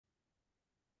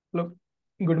Look,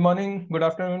 good morning, good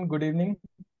afternoon, good evening,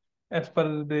 as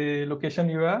per the location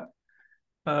you are.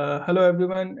 Hello,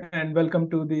 everyone, and welcome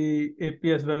to the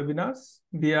APS webinars.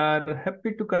 We are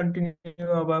happy to continue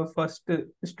our first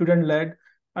student-led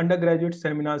undergraduate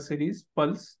seminar series,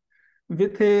 Pulse,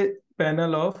 with a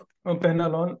panel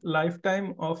on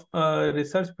lifetime of a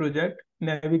research project,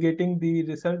 navigating the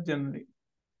research journey.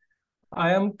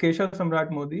 I am Keshav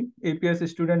Samrat Modi, APS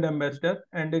student ambassador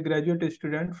and a graduate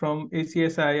student from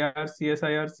ACSIR,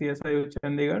 CSIR, CSIO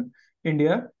Chandigarh,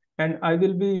 India, and I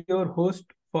will be your host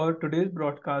for today's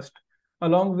broadcast,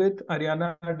 along with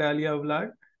Ariana Dalia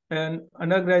Vlad, an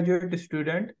undergraduate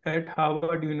student at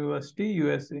Harvard University,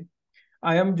 USA.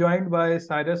 I am joined by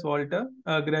Cyrus Walter,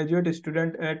 a graduate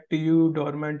student at TU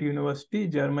Dortmund University,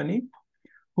 Germany,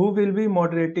 who will be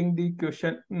moderating the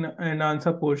question and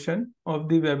answer portion of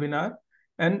the webinar,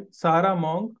 and Sarah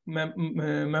Monk,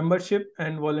 Membership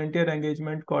and Volunteer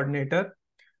Engagement Coordinator,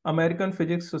 American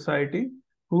Physics Society,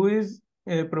 who is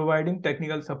providing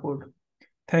technical support.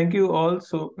 Thank you all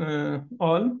so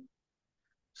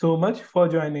much for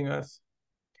joining us.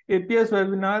 APS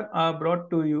webinar are brought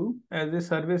to you as a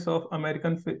service of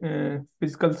American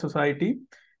Physical Society,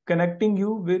 connecting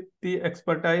you with the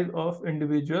expertise of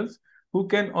individuals who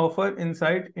can offer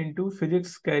insight into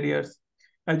physics careers,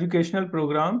 educational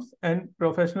programs, and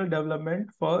professional development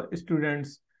for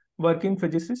students, working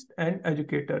physicists, and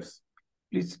educators.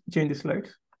 Please change the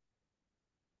slides.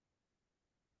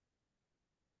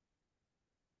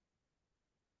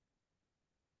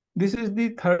 This is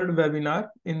the third webinar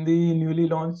in the newly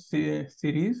launched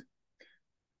series,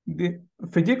 the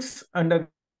Physics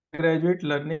Undergraduate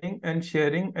Learning and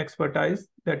Sharing Expertise,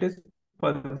 that is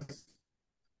Pulse.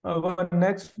 Our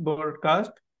next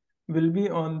broadcast will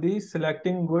be on the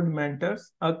Selecting Good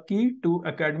Mentors, a key to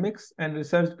academics and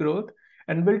research growth,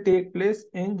 and will take place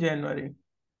in January.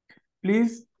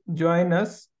 Please join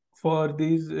us for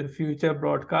these future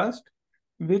broadcasts,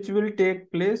 which will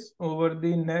take place over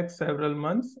the next several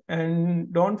months.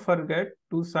 And don't forget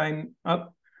to sign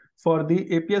up for the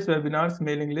APS webinars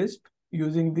mailing list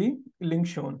using the link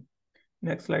shown.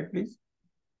 Next slide, please.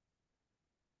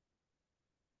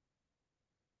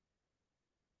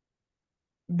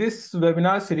 This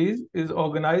webinar series is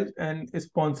organized and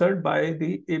sponsored by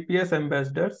the APS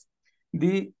ambassadors.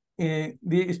 The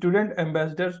Student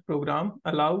Ambassadors Program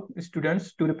allows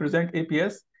students to represent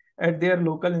APS at their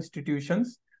local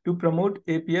institutions to promote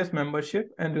APS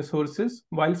membership and resources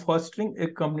while fostering a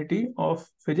community of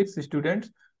physics students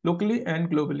locally and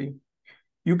globally.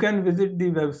 You can visit the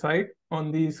website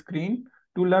on the screen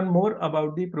to learn more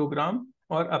about the program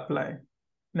or apply.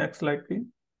 Next slide, please.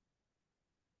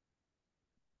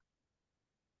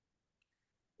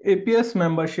 APS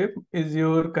membership is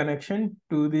your connection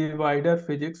to the wider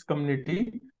physics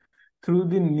community through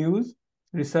the news,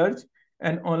 research,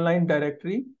 and online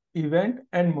directory, event,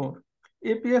 and more.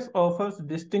 APS offers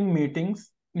distinct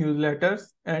meetings,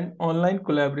 newsletters, and online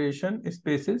collaboration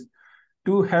spaces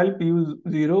to help you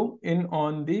zero in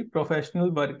on the professional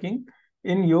working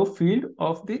in your field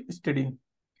of the study.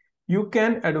 You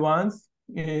can advance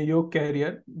your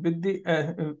career with the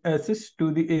access to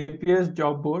the APS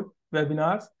job board,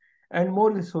 webinars, and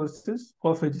more resources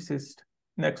for physicists.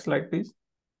 Next slide, please.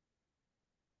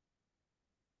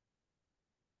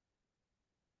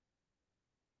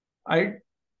 I'd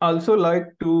also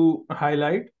like to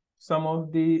highlight some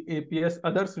of the APS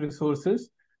others resources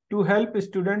to help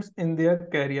students in their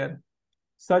career,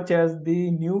 such as the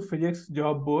new physics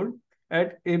job board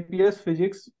at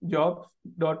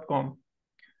apsphysicsjobs.com,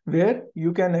 where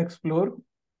you can explore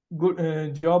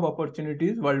good job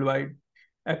opportunities worldwide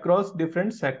across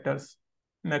different sectors.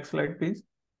 Next slide, please.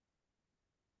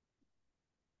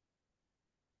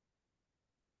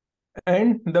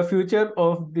 And the future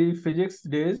of the Physics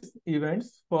Days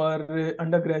events for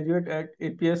undergraduate at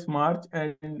APS March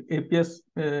and APS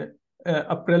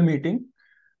April meeting,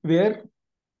 where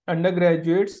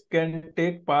undergraduates can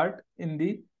take part in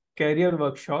the career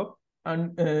workshop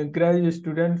and graduate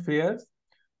student fairs,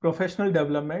 professional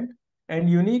development, and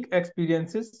unique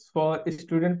experiences for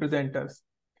student presenters.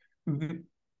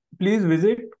 Please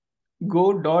visit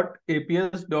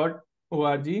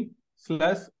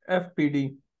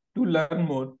go.aps.org/fpd to learn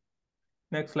more.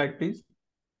 Next slide, please.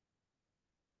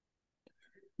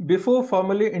 Before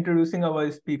formally introducing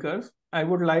our speakers, I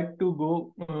would like to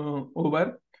go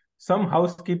over some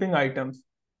housekeeping items.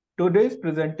 Today's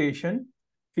presentation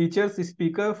features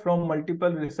speakers from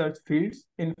multiple research fields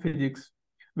in physics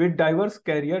with diverse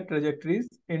career trajectories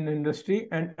in industry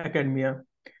and academia.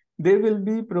 They will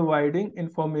be providing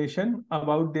information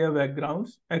about their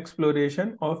backgrounds,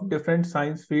 exploration of different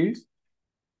science fields,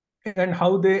 and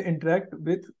how they interact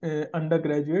with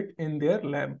undergraduate in their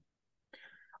lab.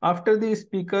 After the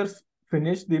speakers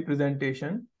finish the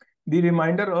presentation, the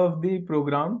remainder of the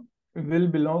program will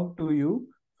belong to you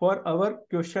for our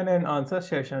question and answer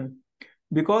session.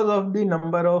 Because of the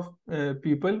number of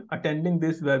people attending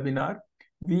this webinar,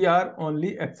 we are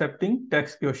only accepting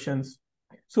text questions.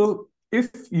 So if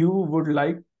you would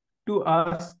like to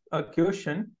ask a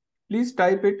question, please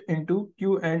type it into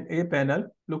Q&A panel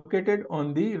located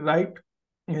on the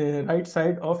right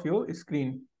side of your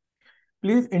screen.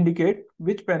 Please indicate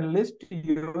which panelist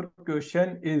your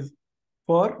question is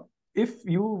for if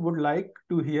you would like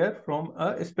to hear from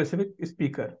a specific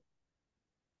speaker.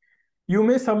 You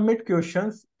may submit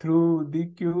questions through the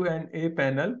Q&A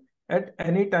panel at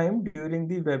any time during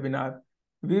the webinar.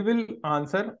 We will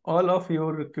answer all of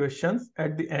your questions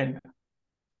at the end.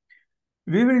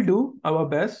 We will do our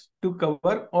best to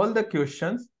cover all the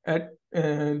questions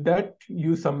that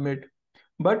you submit,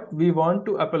 but we want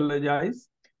to apologize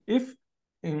if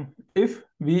if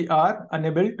we are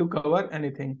unable to cover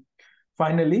anything.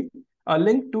 Finally, a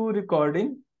link to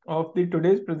recording of the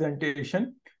today's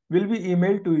presentation will be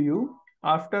emailed to you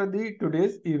after the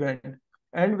today's event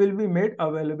and will be made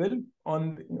available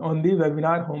on the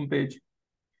webinar homepage.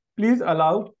 Please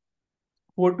allow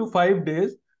 4 to 5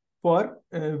 days for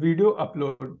video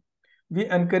upload. We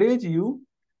encourage you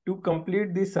to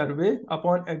complete the survey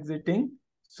upon exiting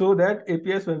so that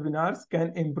APS webinars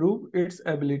can improve its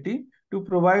ability to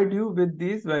provide you with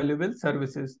these valuable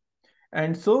services.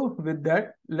 And so with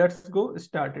that, let's go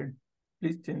started.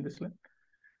 Please change the slide.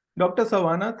 Dr.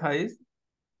 Savannah Thais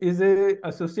is an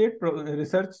associate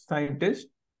research scientist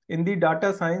in the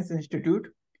Data Science Institute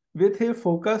with a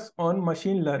focus on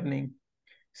machine learning.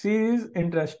 She is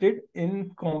interested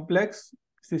in complex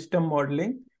system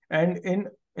modeling and in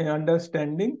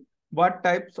understanding what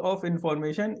types of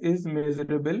information is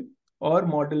measurable or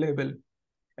modelable,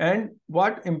 and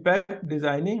what impact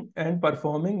designing and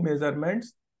performing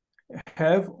measurements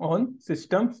have on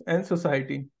systems and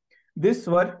society. This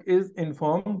work is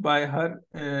informed by her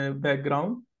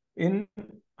background in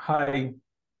high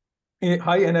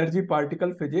energy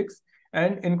particle physics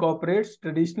and incorporates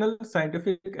traditional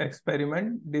scientific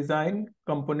experiment design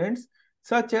components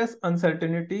such as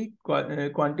uncertainty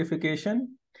quantification,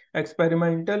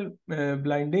 experimental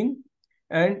blinding,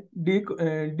 and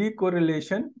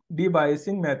decorrelation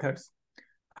debiasing methods.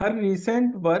 Her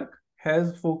recent work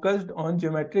has focused on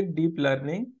geometric deep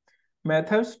learning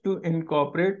methods to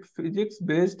incorporate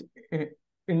physics-based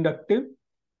inductive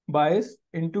bias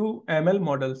into ML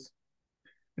models.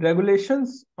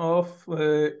 Regulations of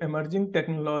emerging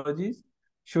technologies,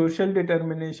 social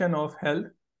determination of health,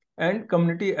 and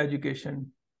community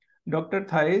education. Dr.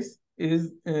 Thais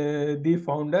is the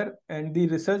founder and the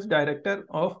research director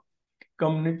of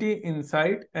Community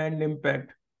Insight and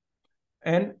Impact,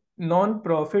 an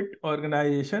non-profit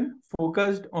organization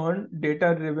focused on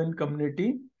data-driven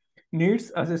community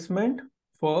needs assessment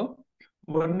for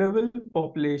vulnerable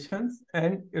populations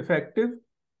and effective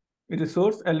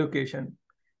resource allocation.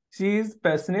 She is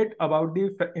passionate about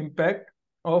the impact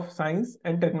of science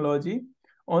and technology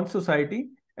on society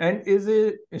and is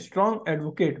a strong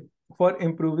advocate for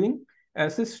improving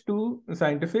access to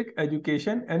scientific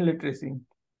education and literacy,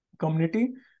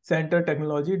 community-centered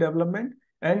technology development,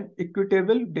 and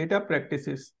equitable data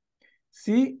practices.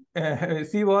 She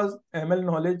was ML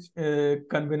Knowledge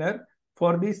convener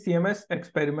for the CMS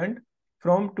experiment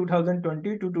from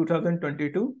 2020 to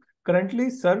 2022, currently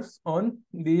serves on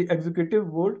the executive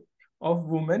board of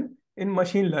Women in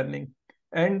Machine Learning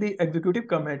and the executive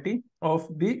committee of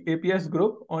the APS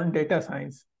group on data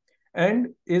science, and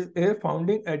is a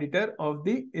founding editor of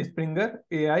the Springer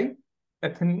AI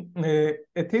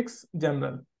Ethics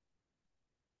Journal.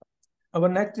 Our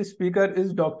next speaker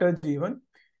is Dr. Jeevan.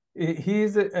 He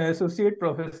is an associate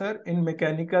professor in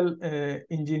mechanical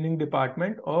engineering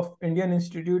department of Indian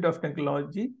Institute of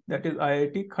Technology, that is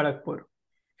IIT Kharagpur.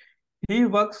 He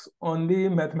works on the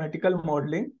mathematical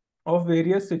modeling of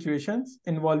various situations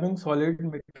involving solid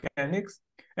mechanics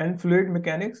and fluid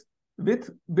mechanics with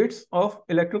bits of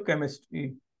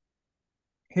electrochemistry.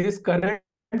 His current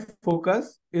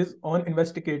focus is on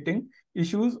investigating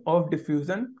issues of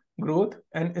diffusion, growth,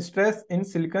 and stress in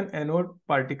silicon anode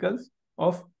particles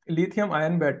of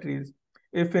lithium-ion batteries,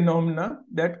 a phenomena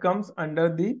that comes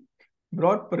under the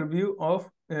broad purview of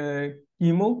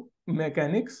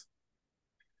chemomechanics.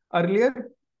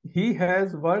 Earlier, he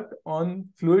has worked on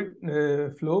fluid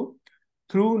flow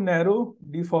through narrow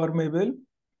deformable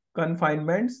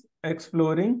confinements,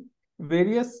 exploring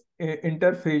various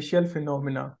interfacial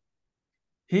phenomena.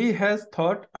 He has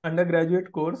taught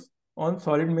undergraduate course on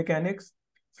solid mechanics,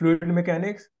 fluid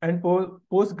mechanics, and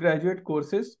postgraduate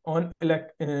courses on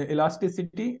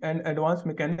elasticity and advanced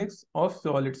mechanics of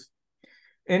solids.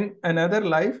 In another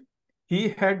life, he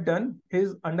had done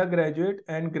his undergraduate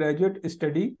and graduate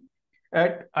study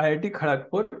at IIT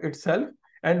Kharagpur itself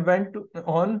and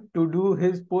on to do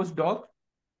his postdoc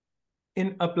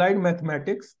in applied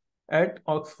mathematics at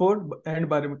Oxford and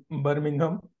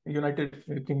Birmingham, United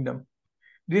Kingdom.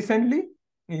 Recently,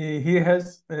 he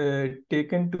has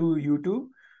taken to YouTube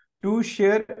to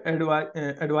share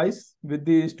advice with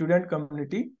the student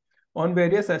community on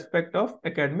various aspects of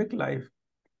academic life.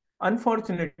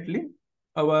 Unfortunately,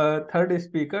 our third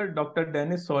speaker, Dr.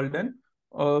 Dennis Solden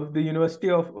of the University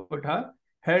of Utah,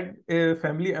 had a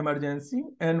family emergency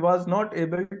and was not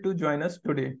able to join us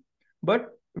today. But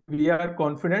we are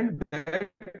confident that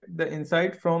the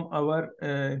insight from our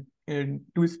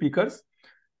two speakers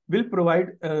will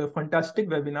provide a fantastic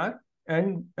webinar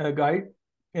and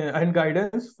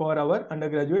guidance for our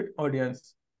undergraduate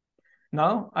audience.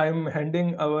 Now I'm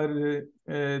handing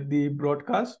the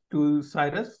broadcast to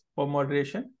Cyrus for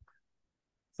moderation.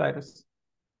 Cyrus.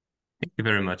 Thank you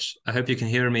very much. I hope you can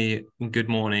hear me. Good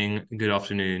morning, good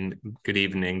afternoon, good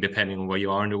evening, depending on where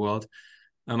you are in the world.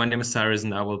 My name is Cyrus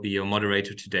and I will be your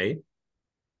moderator today.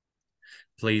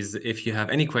 Please, if you have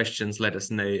any questions, let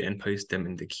us know and post them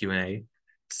in the Q&A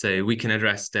so we can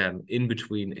address them in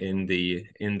between in the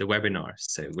webinar.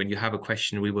 So when you have a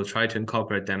question, we will try to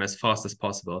incorporate them as fast as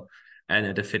possible and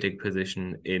at a fitting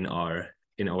position in our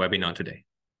webinar today.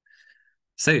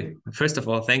 So first of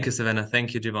all, thank you, Savannah.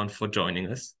 Thank you, Jeevan, for joining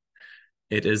us.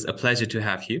 It is a pleasure to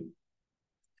have you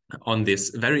on this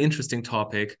very interesting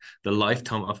topic, the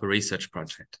lifetime of a research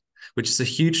project, which is a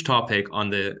huge topic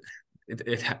on it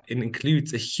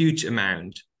includes a huge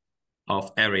amount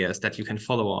of areas that you can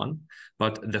follow on.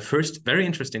 But the first very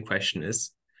interesting question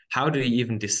is, how do you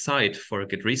even decide for a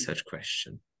good research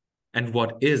question? And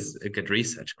what is a good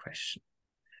research question?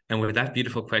 And with that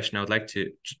beautiful question, I would like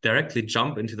to directly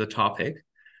jump into the topic.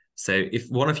 So if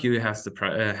one of you has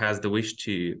the wish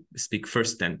to speak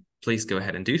first, then please go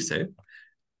ahead and do so.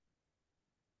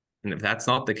 And if that's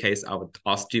not the case, I would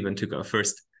ask Jeevan to go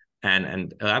first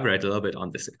and elaborate a little bit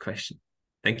on this question.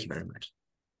 Thank you very much.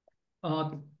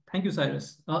 Thank you,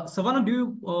 Cyrus. Savannah, do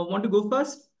you want to go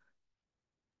first?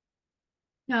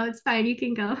 No, it's fine. You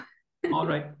can go. All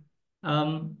right.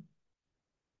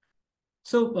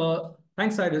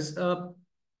 Thanks, Cyrus.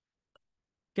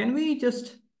 Can we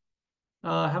just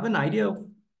have an idea of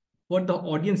what the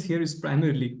audience here is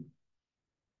primarily?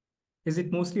 Is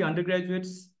it mostly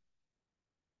undergraduates?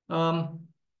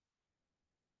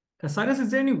 Cyrus, is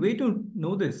there any way to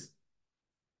know this?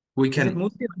 We can. Is it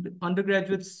mostly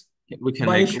undergraduates? We can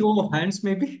by a show of hands,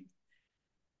 maybe.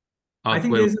 I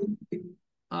think there's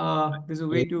a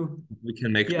way to. We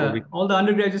can make. Yeah, all the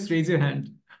undergraduates raise your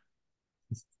hand.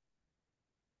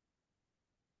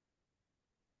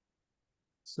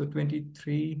 So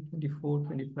 23, 24,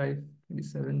 25,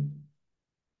 27.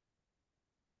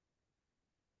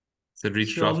 So it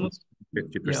reached almost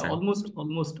 50%. Yeah, almost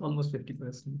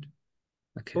 50%.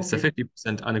 Okay, so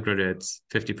 50% undergraduates,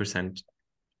 50%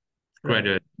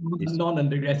 graduates.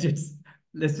 Non-undergraduates.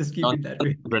 Let's just keep it that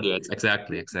way. Graduates,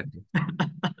 exactly.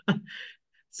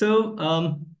 So,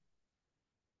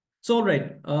 all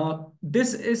right.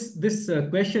 This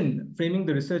question, framing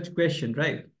the research question,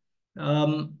 right?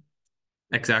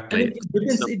 Exactly.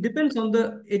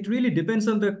 It really depends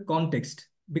on the context,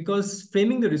 because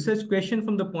framing the research question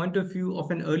from the point of view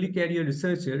of an early career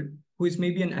researcher who is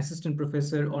maybe an assistant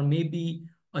professor or maybe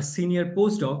a senior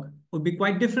postdoc would be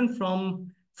quite different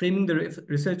from framing the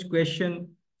research question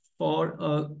for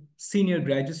a senior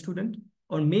graduate student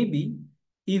or maybe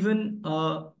even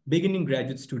a beginning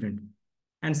graduate student.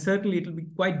 And certainly it will be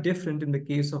quite different in the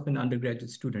case of an undergraduate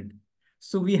student.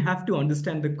 So we have to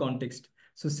understand the context.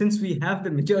 So since we have the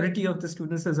majority of the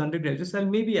students as undergraduates, I'll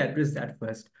maybe address that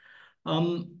first.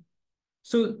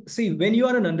 So see, when you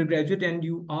are an undergraduate and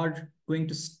you are going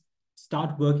to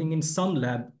start working in some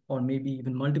lab or maybe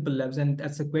even multiple labs, and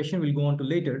that's a question we'll go on to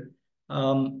later,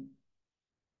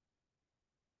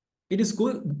 it is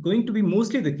going to be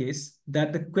mostly the case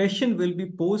that the question will be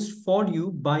posed for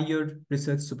you by your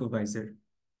research supervisor.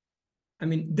 I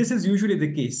mean, this is usually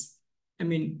the case. I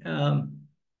mean,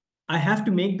 I have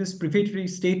to make this prefatory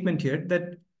statement here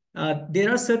that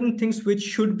there are certain things which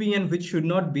should be and which should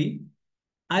not be.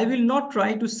 I will not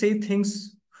try to say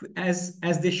things as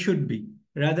they should be.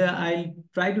 Rather, I'll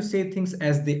try to say things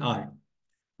as they are,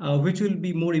 which will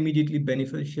be more immediately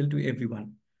beneficial to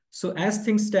everyone. So as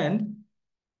things stand,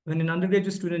 when an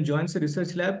undergraduate student joins a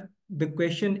research lab, the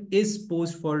question is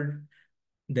posed for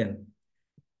them.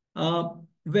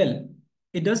 Well,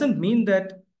 it doesn't mean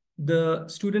that the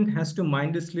student has to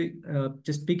mindlessly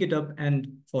just pick it up and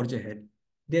forge ahead.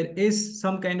 There is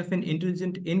some kind of an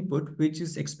intelligent input which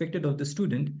is expected of the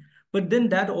student, but then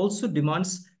that also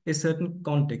demands a certain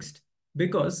context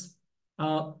because,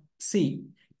 see,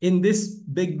 in this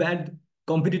big bad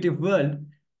competitive world,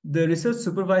 the research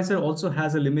supervisor also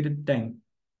has a limited time.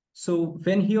 So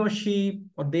when he or she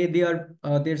or they are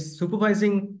they're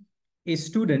supervising a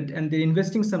student and they're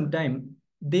investing some time,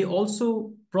 they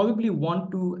also probably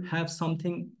want to have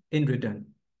something in return,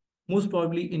 most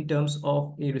probably in terms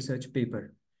of a research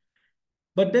paper.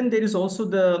 But then there is also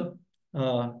the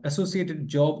associated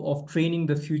job of training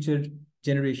the future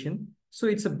generation. So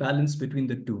it's a balance between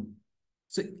the two.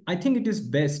 So I think it is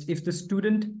best if the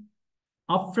student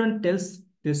upfront tells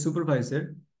their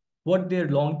supervisor what their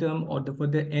long-term or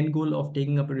what their end goal of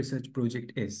taking up a research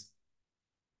project is.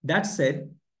 That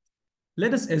said,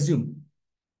 let us assume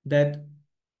that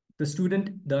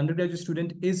the undergraduate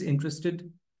student is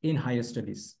interested in higher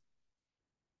studies.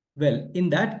 Well,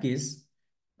 in that case,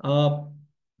 uh,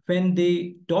 when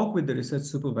they talk with the research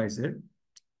supervisor,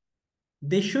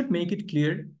 they should make it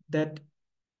clear that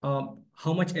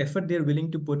how much effort they're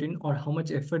willing to put in or how much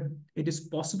effort it is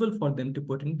possible for them to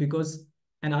put in, because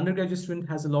an undergraduate student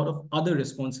has a lot of other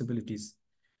responsibilities.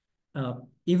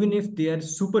 Even if they are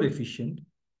super efficient,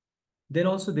 then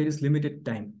also there is limited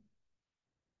time.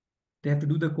 They have to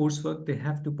do the coursework, they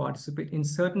have to participate in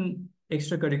certain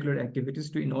extracurricular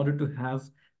activities in order to have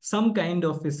some kind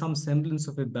of some semblance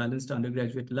of a balanced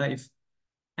undergraduate life.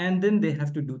 And then they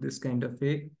have to do this kind of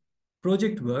a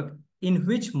project work in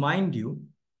which, mind you,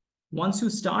 once you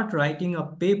start writing a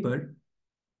paper,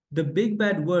 the big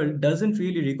bad world doesn't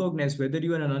really recognize whether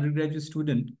you are an undergraduate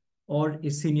student or a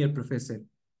senior professor.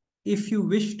 If you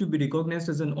wish to be recognized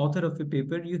as an author of a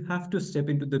paper, you have to step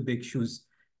into the big shoes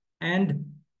and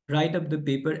write up the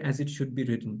paper as it should be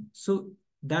written. So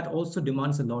that also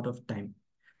demands a lot of time.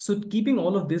 So keeping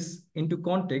all of this into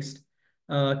context,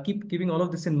 keeping all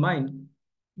of this in mind,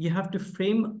 you have to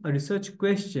frame a research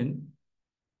question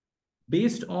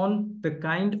based on the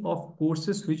kind of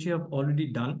courses which you have already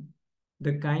done,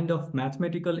 the kind of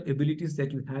mathematical abilities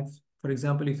that you have. For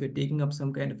example, if you're taking up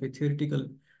some kind of a theoretical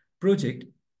project,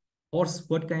 or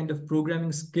what kind of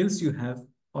programming skills you have,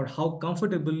 or how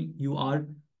comfortable you are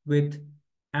with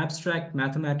abstract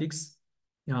mathematics.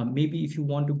 Maybe if you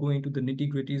want to go into the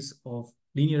nitty-gritties of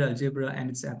linear algebra and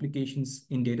its applications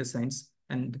in data science,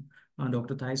 and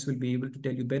Dr. Thais will be able to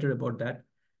tell you better about that.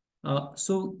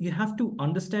 So you have to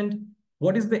understand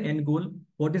what is the end goal,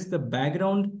 what is the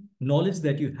background knowledge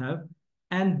that you have,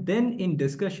 and then in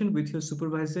discussion with your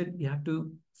supervisor, you have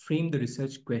to frame the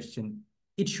research question.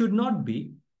 It should not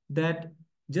be that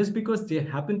just because there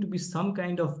happen to be some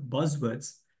kind of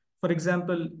buzzwords, for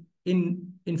example,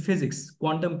 in physics,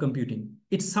 quantum computing,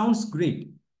 it sounds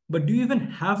great, but do you even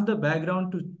have the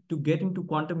background to get into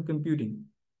quantum computing?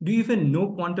 Do you even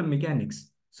know quantum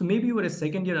mechanics? So maybe you were a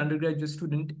second year undergraduate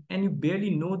student and you barely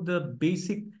know the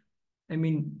basic, I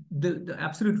mean, the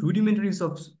absolute rudimentaries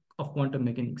of quantum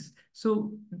mechanics.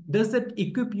 So does that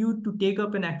equip you to take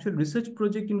up an actual research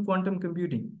project in quantum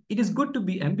computing? It is good to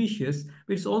be ambitious,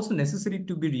 but it's also necessary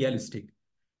to be realistic.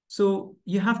 So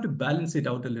you have to balance it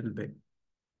out a little bit.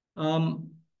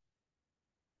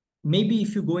 Maybe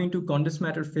if you go into condensed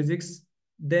matter physics,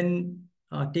 then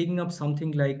taking up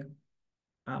something like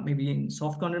maybe in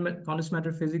soft condensed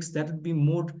matter physics, that would be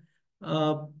more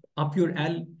up your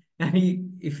alley. And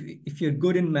if you're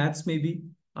good in maths, maybe,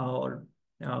 or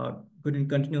good in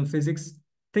continuum physics,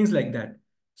 things like that.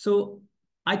 So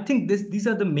I think these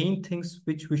are the main things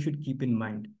which we should keep in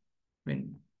mind. I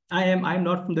mean, I'm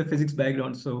not from the physics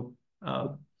background, so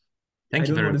Thank I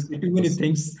you don't very want to say too many much.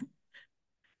 things.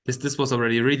 This was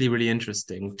already really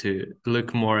interesting to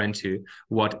look more into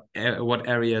what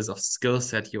areas of skill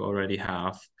set you already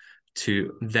have,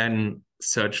 to then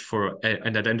search for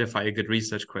and identify a good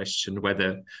research question,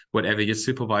 whether whatever your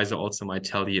supervisor also might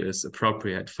tell you is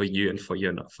appropriate for you and for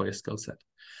your skill set.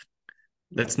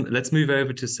 Let's move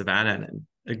over to Savannah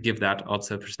and give that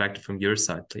also a perspective from your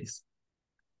side, please.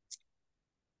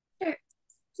 Sure.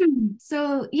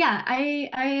 So yeah,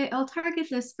 I'll target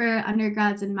this for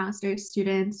undergrads and master's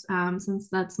students, since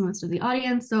that's most of the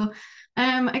audience. So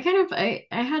I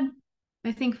had,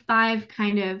 I think, 5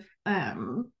 kind of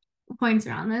points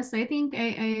around this. So I think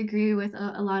I agree with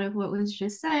a lot of what was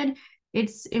just said.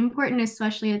 It's important,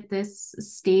 especially at this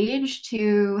stage,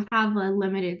 to have a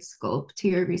limited scope to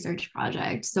your research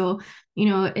project. So,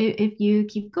 if you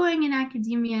keep going in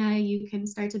academia, you can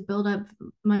start to build up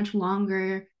much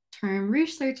longer term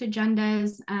research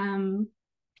agendas.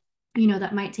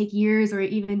 that might take years or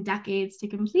even decades to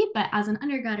complete. But as an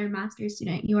undergrad or master's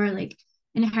student, you are like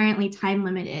inherently time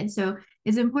limited. So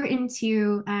it's important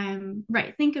to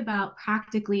think about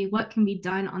practically what can be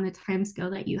done on the time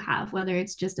scale that you have, whether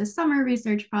it's just a summer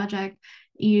research project,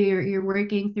 you're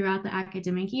working throughout the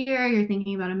academic year, you're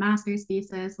thinking about a master's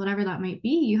thesis, whatever that might be.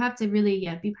 You have to really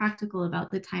be practical about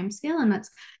the time scale. And that's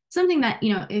something that,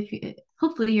 if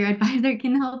hopefully your advisor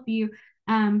can help you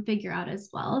figure out as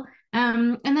well.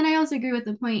 And then I also agree with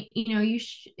the point,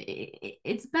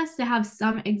 it's best to have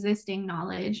some existing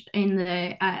knowledge in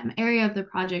the area of the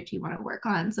project you want to work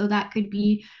on. So that could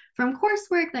be from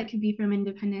coursework, that could be from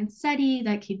independent study,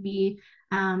 that could be,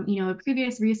 a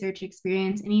previous research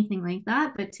experience, anything like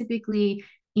that. But typically,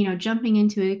 jumping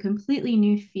into a completely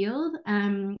new field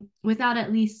without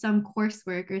at least some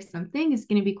coursework or something is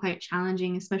going to be quite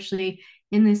challenging, especially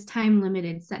in this time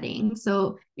limited setting.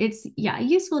 So it's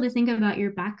useful to think about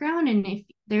your background, and if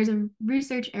there's a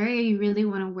research area you really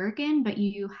want to work in but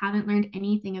you haven't learned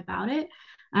anything about it,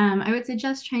 I would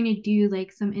suggest trying to do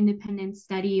like some independent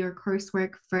study or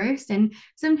coursework first. And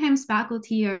sometimes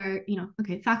faculty are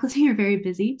very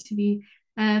busy, to be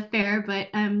fair, but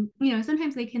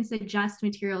sometimes they can suggest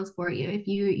materials for you. If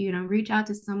you reach out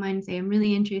to someone and say, I'm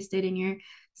really interested in your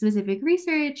specific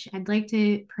research, I'd like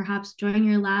to perhaps join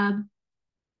your lab,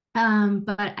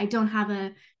 but I don't have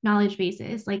a knowledge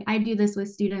basis. Like I do this with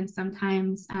students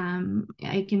sometimes.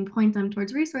 I can point them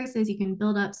towards resources. You can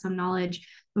build up some knowledge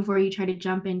before you try to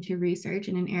jump into research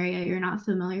in an area you're not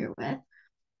familiar with.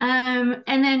 And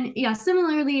then,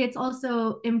 similarly, it's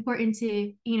also important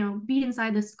to, be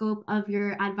inside the scope of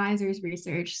your advisor's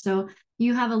research. So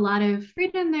you have a lot of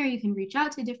freedom there. You can reach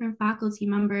out to different faculty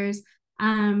members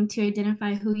to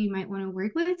identify who you might want to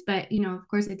work with. But, of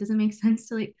course, it doesn't make sense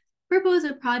to like propose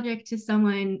a project to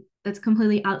someone that's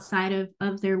completely outside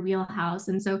of their wheelhouse.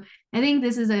 And so I think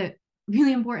this is a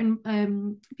really important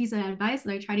piece of advice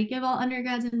that I try to give all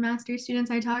undergrads and master's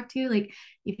students I talk to. Like,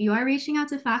 if you are reaching out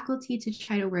to faculty to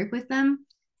try to work with them,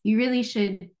 you really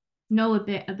should know a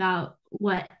bit about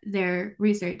what their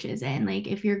research is in. Like,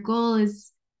 if your goal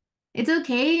is, it's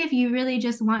okay if you really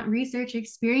just want research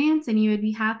experience and you would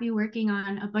be happy working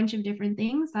on a bunch of different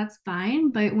things, that's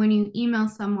fine. But when you email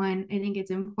someone, I think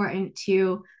it's important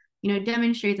to,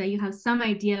 demonstrate that you have some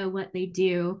idea what they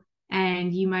do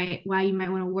and why you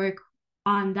might want to work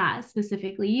on that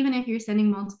specifically. Even if you're sending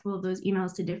multiple of those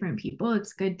emails to different people,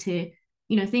 it's good to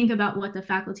think about what the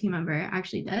faculty member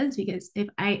actually does, because if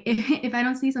I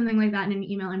don't see something like that in an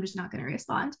email, I'm just not going to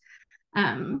respond.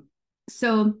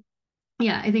 So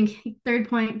I think third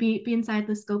point, be inside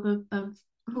the scope of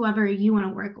whoever you want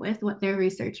to work with, what their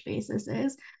research basis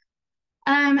is.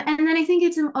 And then I think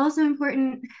it's also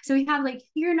important, so we have like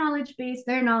your knowledge base,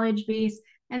 their knowledge base,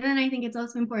 and then I think it's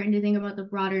also important to think about the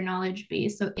broader knowledge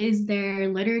base. So is there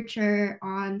literature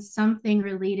on something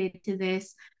related to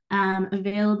this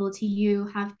available to you?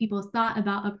 Have people thought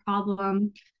about a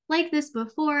problem like this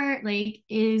before? Like,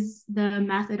 is the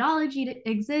methodology to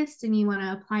exist and you want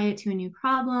to apply it to a new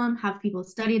problem? Have people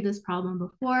studied this problem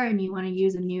before and you want to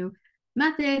use a new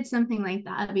method, something like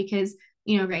that? Because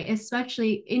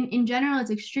especially in general,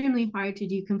 it's extremely hard to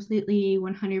do completely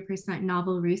 100%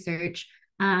 novel research.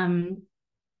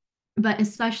 But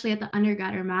especially at the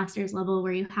undergrad or master's level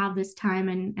where you have this time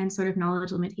and sort of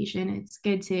knowledge limitation, it's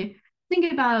good to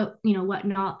think about, what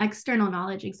external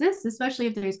knowledge exists, especially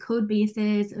if there's code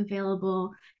bases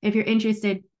available. If you're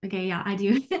interested, I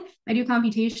do I do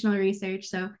computational research,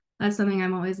 so that's something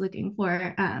I'm always looking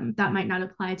for. That might not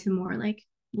apply to more like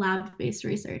lab-based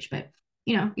research, but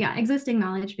existing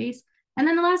knowledge base. And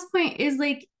then the last point is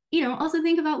like, also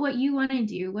think about what you want to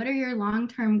do. What are your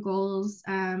long-term goals?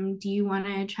 Do you want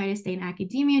to try to stay in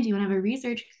academia? Do you want to have a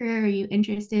research career? Are you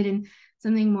interested in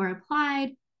something more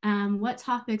applied? What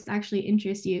topics actually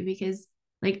interest you? Because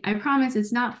like, I promise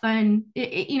it's not fun.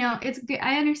 It's good.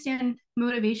 I understand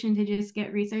motivation to just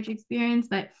get research experience,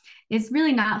 but it's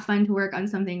really not fun to work on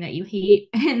something that you hate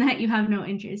and that you have no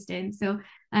interest in. So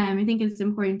I think it's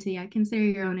important to consider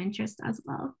your own interest as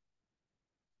well.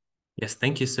 Yes,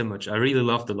 thank you so much. I really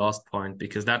love the last point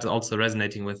because that's also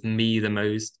resonating with me the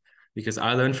most, because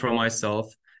I learned from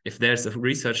myself, if there's a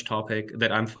research topic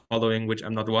that I'm following, which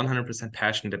I'm not 100%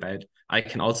 passionate about, I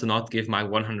can also not give my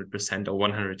 100% or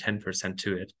 110%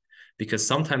 to it, because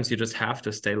sometimes you just have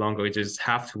to stay longer. You just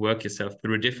have to work yourself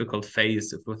through a difficult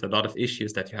phase with a lot of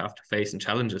issues that you have to face and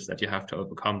challenges that you have to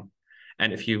overcome.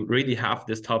 And if you really have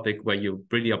this topic where you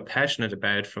really are passionate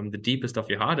about from the deepest of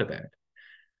your heart about,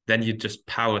 then you just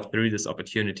power through this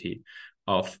opportunity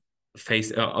of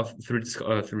through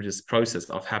this process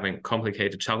of having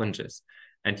complicated challenges.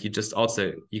 And you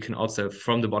can also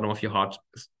from the bottom of your heart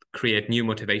create new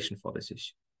motivation for this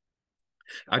issue.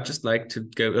 I'd just like to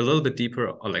go a little bit deeper,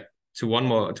 or like to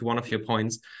one of your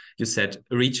points. You said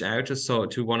reach out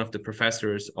to one of the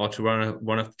professors or to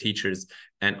one of the teachers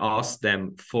and ask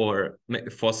them for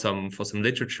some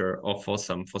literature or for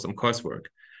some coursework.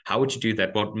 How would you do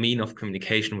that? What mean of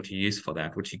communication would you use for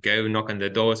that? Would you go knock on their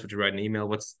doors? Would you write an email?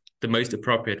 What's the most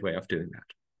appropriate way of doing that?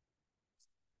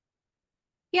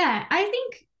 Yeah, I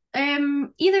think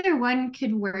either one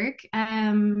could work.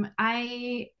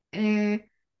 I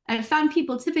found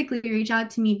people typically reach out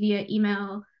to me via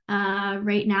email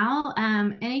right now.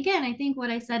 And again, I think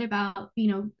what I said about,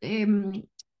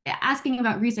 asking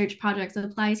about research projects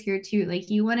applies here too. Like,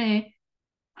 you want to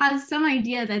have some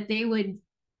idea that they would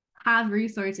have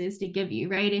resources to give you,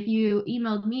 right? If you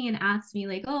emailed me and asked me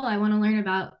like, oh, I want to learn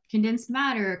about condensed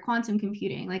matter or quantum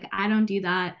computing, like, I don't do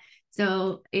that.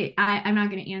 So I'm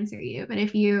not going to answer you. But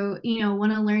if you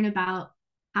want to learn about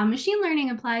how machine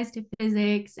learning applies to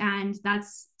physics, and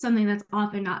that's something that's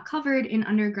often not covered in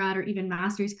undergrad or even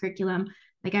master's curriculum,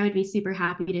 like, I would be super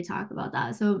happy to talk about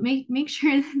that. So make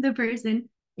sure the person,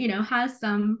 has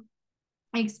some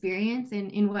experience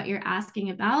in what you're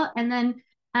asking about. And then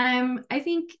I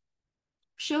think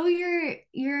show your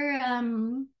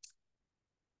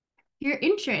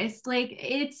interest. Like,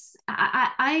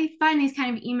 I find these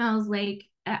kind of emails, like,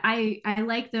 I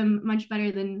like them much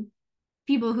better than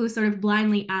people who sort of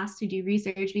blindly ask to do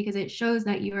research, because it shows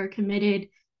that you are committed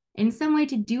in some way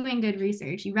to doing good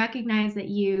research. You recognize that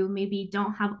you maybe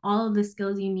don't have all of the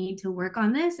skills you need to work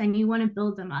on this, and you want to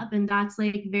build them up. And that's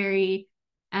like very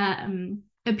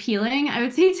appealing, I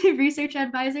would say, to research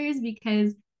advisors,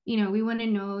 because we want to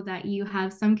know that you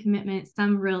have some commitment,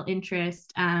 some real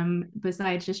interest,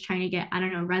 besides just trying to get, I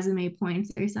don't know, resume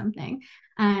points or something.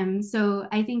 So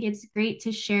I think it's great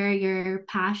to share your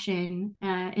passion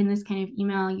in this kind of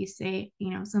email. You say,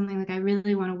 something like, I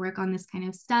really want to work on this kind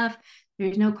of stuff.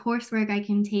 There's no coursework I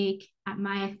can take at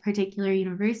my particular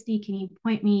university. Can you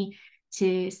point me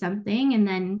to something? And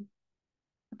then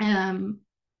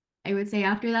I would say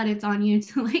after that, it's on you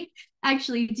to like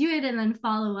actually do it and then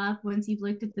follow up once you've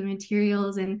looked at the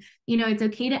materials. And, it's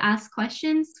okay to ask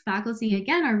questions. Faculty,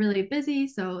 again, are really busy,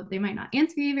 so they might not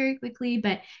answer you very quickly.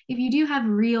 But if you do have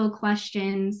real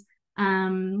questions,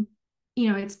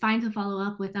 it's fine to follow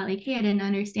up with that, like, hey, I didn't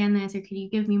understand this, or could you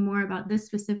give me more about this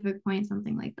specific point,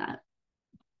 something like that.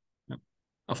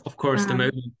 Of course, the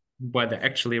moment where they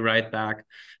actually write back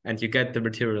and you get the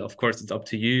material, of course, it's up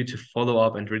to you to follow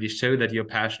up and really show that you're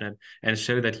passionate and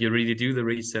show that you really do the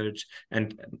research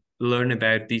and learn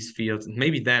about these fields. And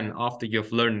maybe then, after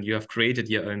you've learned, you have created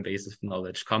your own base of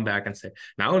knowledge, come back and say,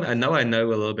 now I know a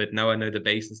little bit. Now I know the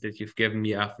basis that you've given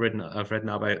me. I've written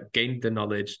up, I gained the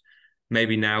knowledge.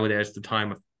 Maybe now there's the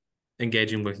time of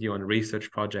engaging with you on a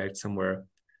research project somewhere.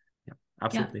 Yeah,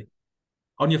 absolutely. Yeah.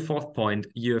 On your fourth point,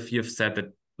 you've said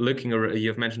that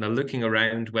you've mentioned that looking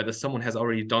around whether someone has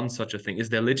already done such a thing. Is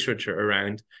there literature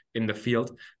around in the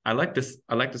field? I like this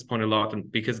point a lot,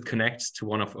 and because it connects to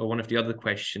one of the other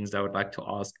questions I would like to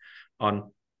ask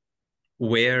on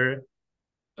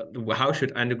how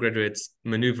should undergraduates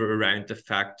maneuver around the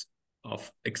fact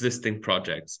of existing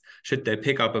projects? Should they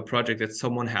pick up a project that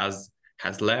someone has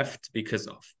left because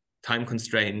of time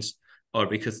constraints, or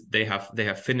because they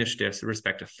have finished their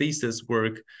respective thesis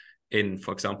work in,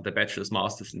 for example, their bachelor's,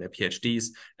 master's, and their PhDs,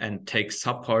 and take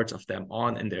subparts of them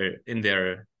on in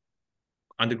their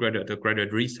undergraduate or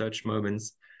graduate research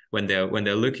moments when they're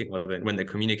looking, or when they're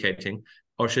communicating?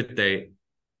 Or should they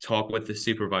talk with the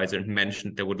supervisor and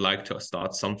mention they would like to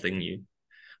start something new?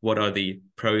 What are the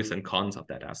pros and cons of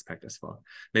that aspect as well?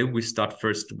 Maybe we start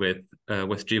first with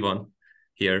Jeevan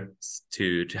here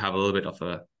to have a little bit of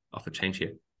a change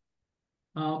here.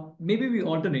 Maybe we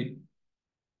alternate.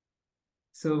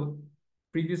 So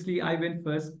previously I went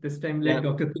first. This time let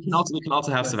Dr. We can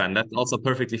also have Savannah. That's also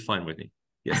perfectly fine with me.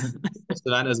 Yes. If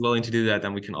Savannah is willing to do that,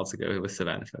 then we can also go with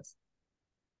Savannah first.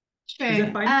 Sure. Is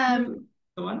that fine?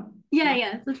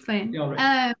 Yeah, that's fine. Yeah, all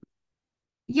right.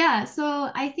 Yeah,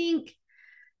 so I think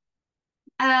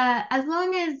as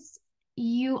long as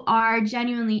you are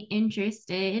genuinely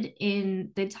interested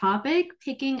in the topic,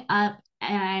 picking up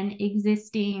an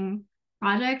existing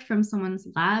project from someone's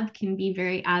lab can be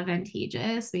very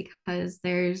advantageous, because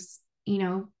there's,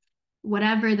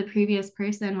 whatever the previous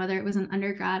person, whether it was an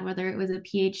undergrad, whether it was a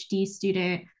PhD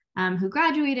student who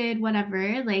graduated,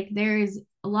 whatever, like, there's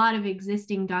a lot of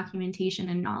existing documentation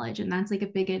and knowledge. And that's like a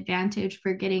big advantage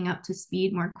for getting up to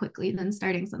speed more quickly than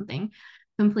starting something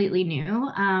completely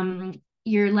new.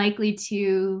 You're likely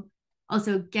to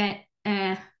also get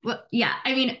Well, yeah,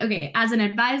 I mean, okay, as an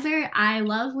advisor, I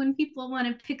love when people want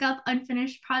to pick up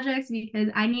unfinished projects because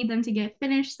I need them to get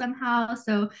finished somehow.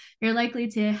 So you're likely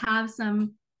to have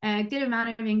some a good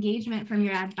amount of engagement from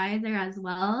your advisor as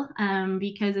well,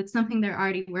 because it's something they're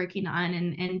already working on.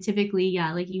 And typically,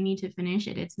 yeah, like you need to finish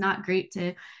it. It's not great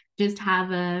to just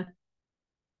have a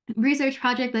research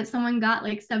project that someone got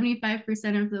like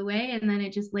 75% of the way and then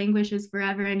it just languishes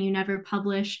forever and you never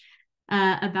publish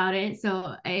about it.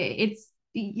 So it's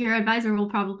your advisor will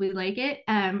probably like it.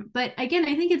 But again,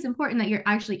 I think it's important that you're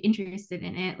actually interested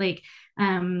in it. Like,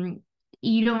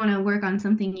 you don't want to work on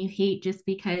something you hate just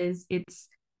because it's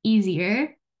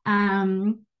easier.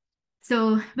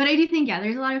 But I do think, yeah,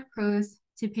 there's a lot of pros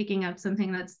to picking up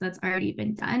something that's already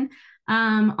been done.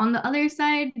 On the other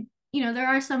side, there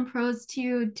are some pros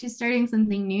to starting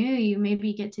something new. You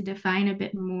maybe get to define a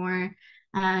bit more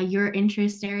your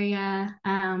interest area.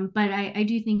 But I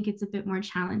do think it's a bit more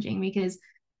challenging because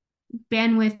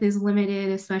bandwidth is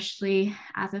limited, especially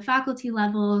at the faculty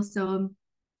level. So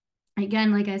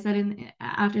again, like I said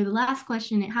after the last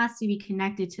question, it has to be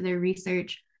connected to their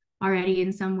research already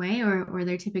in some way, or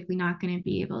they're typically not going to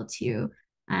be able to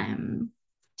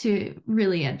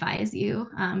really advise you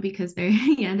because they're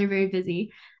they're very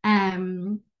busy.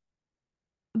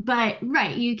 But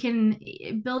right, you can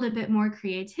build a bit more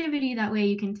creativity. That way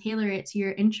you can tailor it to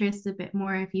your interests a bit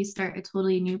more if you start a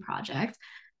totally new project.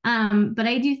 But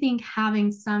I do think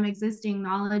having some existing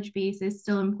knowledge base is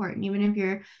still important, even if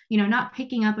you're, not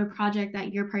picking up a project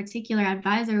that your particular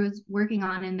advisor was working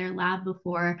on in their lab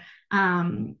before.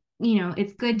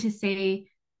 It's good to say,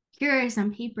 here are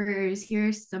some papers,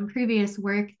 here's some previous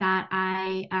work that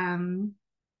I've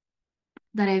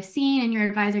seen, and your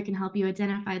advisor can help you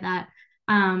identify that.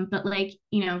 But right,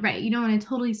 you don't want to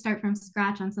totally start from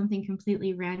scratch on something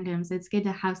completely random. So it's good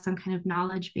to have some kind of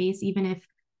knowledge base, even if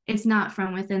it's not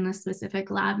from within the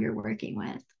specific lab you're working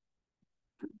with.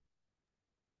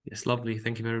 Yes, lovely.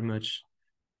 Thank you very much.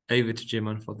 Over to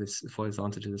Jeevan for his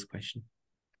answer to this question.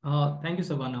 Thank you,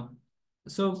 Savannah.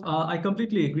 So I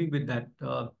completely agree with that.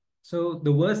 So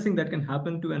the worst thing that can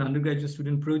happen to an undergraduate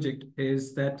student project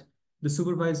is that the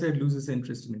supervisor loses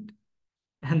interest in it.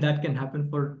 And that can happen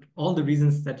for all the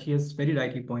reasons that he has very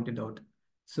rightly pointed out.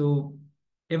 So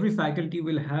every faculty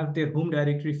will have their home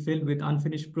directory filled with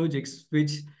unfinished projects,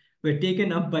 which were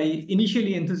taken up by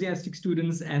initially enthusiastic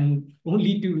students and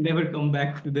only to never come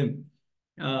back to them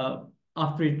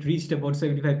after it reached about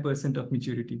 75% of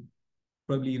maturity,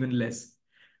 probably even less.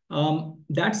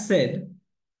 That said,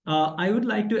 I would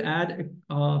like to add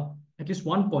at least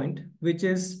one point, which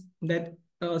is that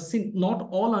since not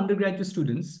all undergraduate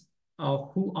students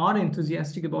who are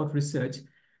enthusiastic about research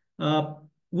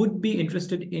would be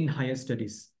interested in higher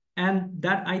studies. And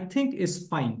that I think is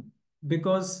fine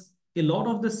because a lot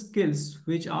of the skills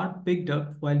which are picked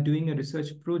up while doing a research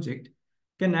project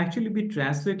can actually be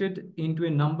translated into a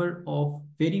number of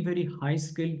very, very high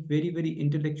skilled, very, very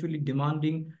intellectually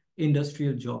demanding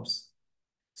industrial jobs.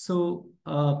 So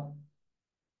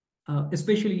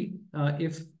especially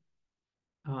if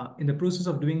in the process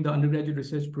of doing the undergraduate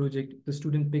research project, the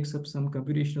student picks up some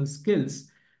computational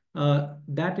skills,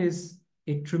 that is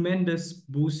a tremendous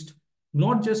boost,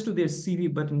 not just to their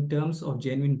CV, but in terms of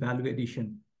genuine value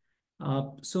addition.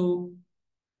 So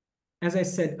as I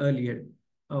said earlier,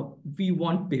 we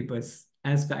want papers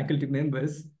as faculty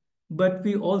members, but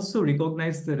we also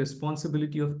recognize the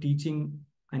responsibility of teaching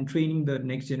and training the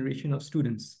next generation of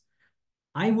students.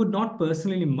 I would not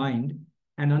personally mind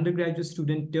an undergraduate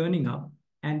student turning up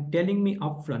and telling me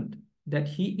upfront that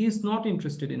he is not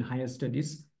interested in higher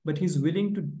studies, but he's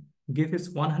willing to give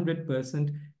his 100%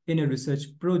 in a research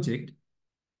project.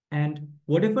 And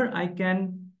whatever I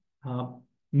can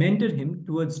mentor him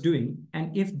towards doing,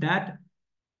 and if that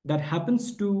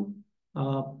happens to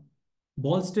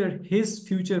bolster his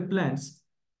future plans,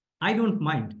 I don't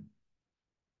mind.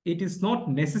 It is not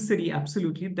necessary,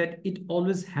 absolutely, that it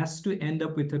always has to end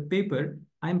up with a paper.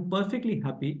 I'm perfectly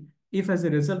happy if, as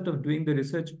a result of doing the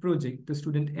research project, the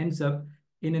student ends up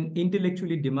in an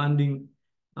intellectually demanding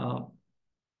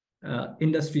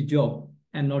industry job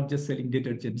and not just selling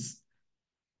detergents.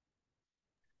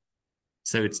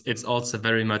 So it's also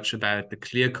very much about the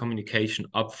clear communication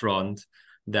upfront,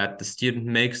 that the student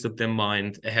makes up their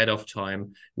mind ahead of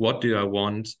time. What do I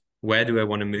want? Where do I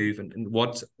want to move? And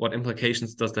what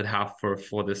implications does that have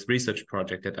for this research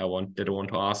project that I want to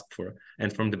ask for?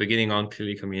 And from the beginning on,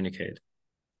 clearly communicate.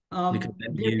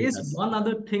 There is one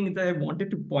other thing that I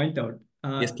wanted to point out.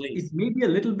 Yes, please. It may be a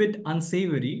little bit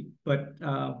unsavory, but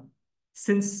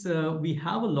since we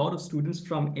have a lot of students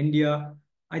from India,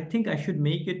 I think I should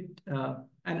make it,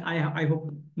 and I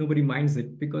hope nobody minds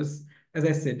it, because as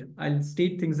I said, I'll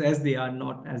state things as they are,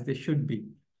 not as they should be.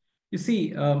 You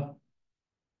see,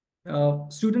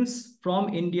 students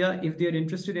from India, if they are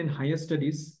interested in higher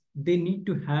studies, they need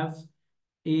to have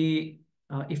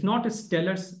if not a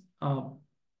stellar uh,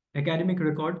 academic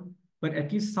record, but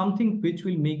at least something which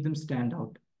will make them stand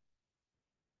out.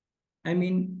 I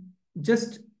mean,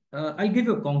 just I'll give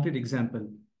you a concrete example.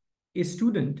 A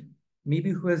student,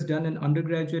 maybe who has done an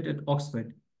undergraduate at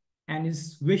Oxford and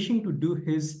is wishing to do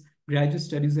his graduate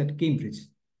studies at Cambridge,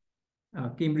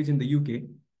 Cambridge in the UK.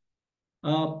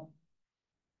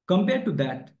 Compared to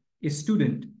that, a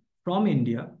student from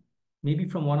India, maybe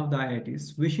from one of the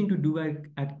IITs, wishing to do a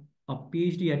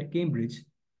PhD at Cambridge,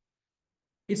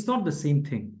 it's not the same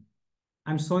thing.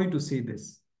 I'm sorry to say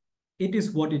this. It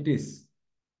is what it is.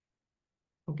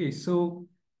 Okay, so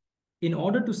in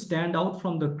order to stand out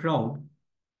from the crowd,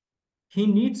 he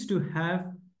needs to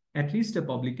have at least a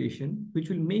publication which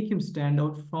will make him stand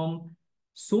out from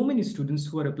so many students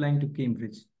who are applying to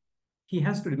Cambridge. He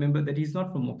has to remember that he's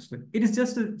not from Oxford. It is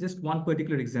just one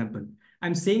particular example.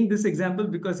 I'm saying this example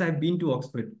because I've been to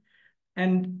Oxford,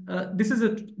 and this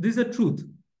is a truth.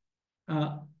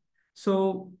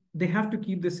 So they have to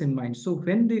keep this in mind. So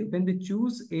when they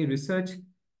choose a research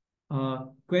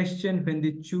question, when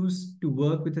they choose to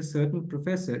work with a certain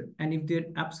professor, and if they're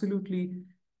absolutely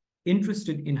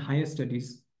interested in higher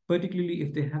studies, particularly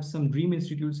if they have some dream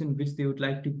institutes in which they would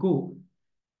like to go,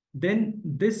 then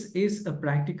this is a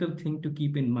practical thing to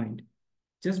keep in mind.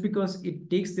 Just because it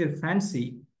takes their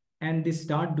fancy and they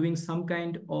start doing some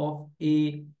kind of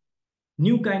a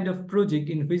new kind of project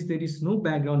in which there is no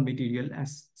background material,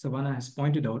 as Savannah has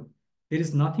pointed out, there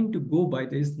is nothing to go by.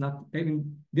 There is not, I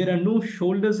mean, there are no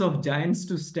shoulders of giants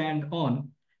to stand on.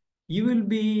 You will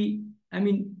be, I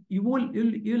mean,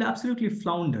 you'll absolutely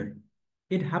flounder.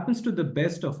 It happens to the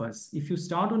best of us. If you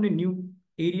start on a new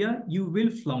area, you will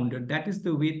flounder. That is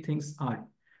the way things are.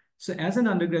 So as an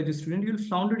undergraduate student, you'll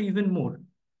flounder even more.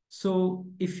 So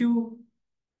if you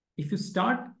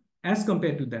start, as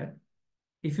compared to that,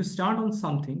 if you start on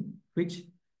something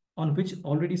on which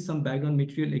already some background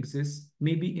material exists,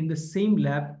 maybe in the same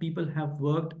lab, people have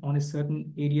worked on a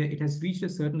certain area, it has reached a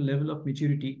certain level of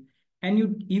maturity,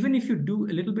 and even if you do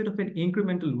a little bit of an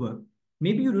incremental work,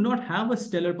 maybe you do not have a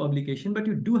stellar publication, but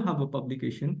you do have a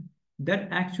publication that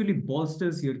actually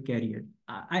bolsters your career.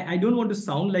 I don't want to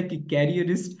sound like a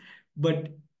careerist, but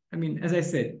I mean, as I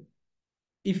said,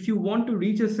 if you want to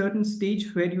reach a certain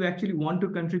stage where you actually want to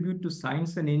contribute to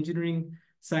science and engineering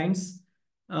science,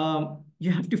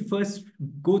 you have to first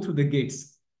go through the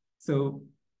gates. So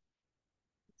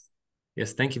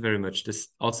yes, thank you very much. This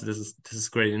is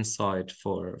great insight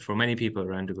for many people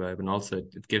around the globe, and also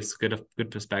it gives good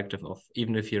perspective of,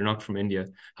 even if you're not from India,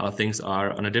 how things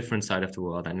are on a different side of the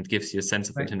world, and it gives you a sense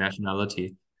of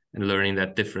internationality and learning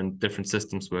that different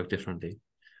systems work differently.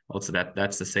 Also,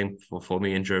 that's the same for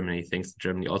me in Germany. Things in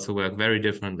Germany also work very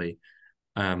differently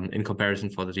in comparison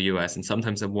for the US. And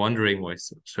sometimes I'm wondering why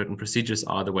certain procedures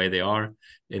are the way they are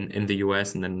in the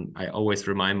US. And then I always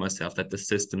remind myself that the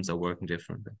systems are working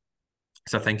differently.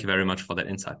 So thank you very much for that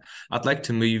insight. I'd like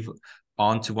to move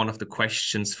on to one of the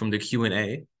questions from the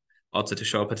Q&A, also to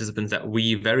show participants that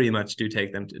we very much do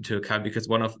take them to account, because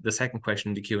one of the second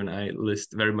question in the Q&A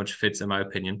list very much fits, in my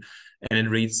opinion. And it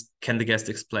reads, can the guest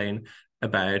explain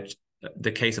about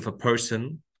the case of a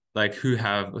person like who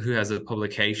has a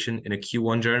publication in a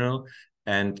Q1 journal,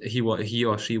 and he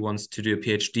or she wants to do a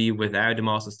PhD without a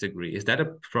master's degree? Is that a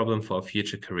problem for a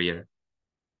future career?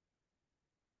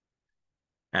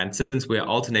 And since we're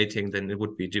alternating, then it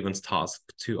would be Jeevan's task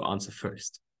to answer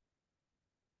first.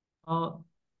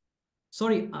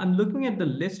 Sorry, I'm looking at the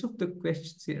list of the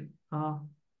questions here. Where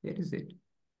is it?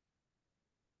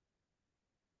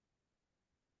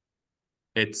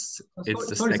 It's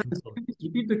the sorry, second.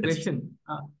 repeat the question.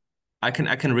 I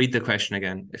can read the question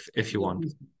again if you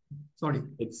want. Sorry.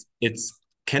 It's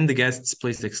can the guests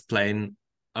please explain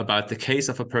about the case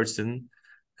of a person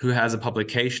who has a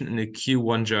publication in a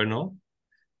Q1 journal,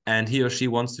 and he or she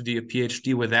wants to do a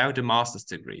PhD without a master's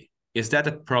degree? Is that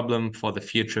a problem for the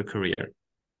future career?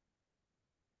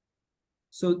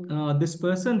 So this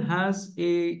person has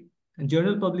a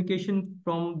journal publication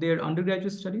from their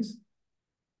undergraduate studies?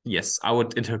 Yes, I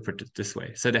would interpret it this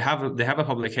way. So they have a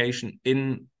publication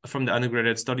from the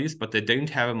undergraduate studies, but they don't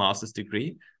have a master's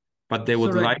degree, but they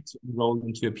would like to enroll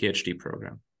into a PhD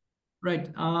program.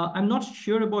 Right. I'm not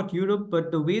sure about Europe,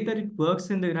 but the way that it works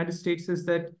in the United States is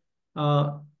that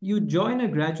you join a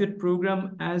graduate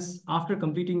program as after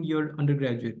completing your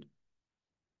undergraduate.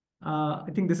 I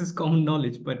think this is common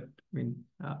knowledge, but I mean,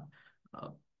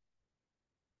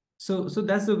 So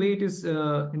that's the way it is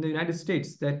in the United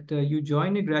States, that you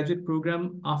join a graduate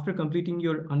program after completing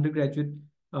your undergraduate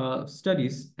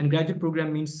studies. And graduate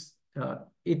program means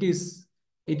it is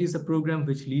a program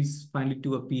which leads finally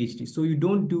to a PhD. So you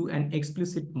don't do an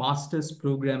explicit master's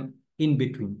program in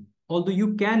between. Although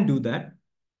you can do that,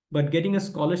 but getting a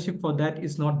scholarship for that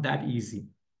is not that easy.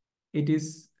 It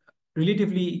is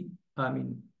relatively, I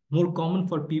mean, more common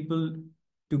for people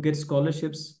to get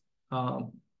scholarships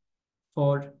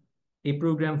for a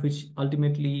program which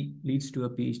ultimately leads to a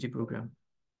PhD program.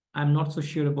 I'm not so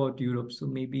sure about Europe, so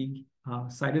maybe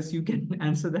Cyrus, you can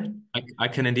answer that. I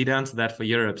can indeed answer that for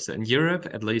Europe. So in Europe,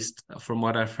 at least from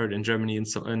what I've heard in Germany and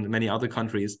so in many other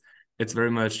countries, it's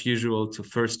very much usual to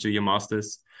first do your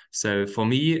master's. So for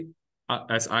me,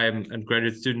 as I am a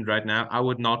graduate student right now, I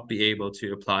would not be able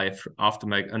to apply after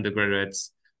my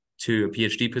undergraduates to a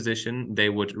PhD position. They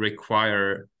would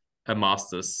require a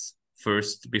master's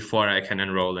first before I can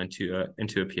enroll into a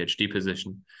PhD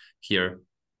position here,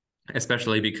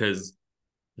 especially because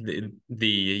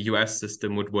the US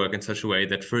system would work in such a way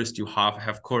that first you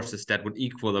have courses that would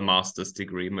equal a master's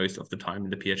degree most of the time in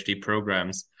the PhD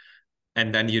programs,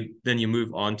 and then you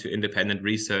move on to independent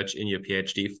research in your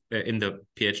PhD in the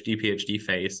PhD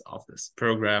phase of this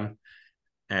program.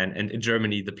 And in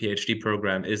Germany, the PhD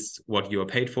program is what you are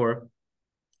paid for.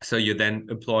 So you're then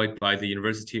employed by the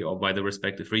university or by the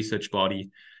respective research body,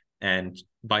 and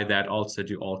by that also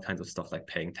do all kinds of stuff like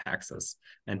paying taxes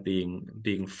and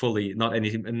being fully not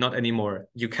anymore.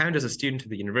 You count as a student to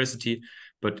the university,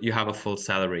 but you have a full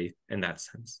salary in that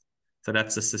sense. So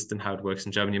that's the system how it works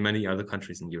in Germany and many other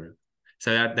countries in Europe.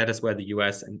 So that is where the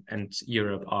US and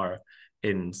Europe are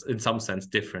in some sense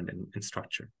different in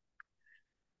structure.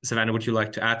 Savannah, would you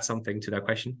like to add something to that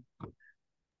question?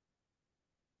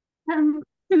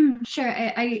 Sure.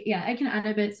 I can add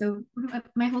a bit. So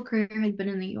my whole career has been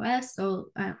in the US. So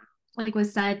like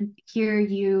was said, here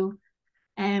you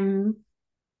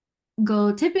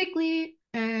go typically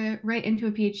right into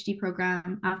a PhD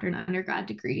program after an undergrad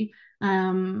degree.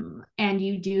 And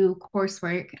you do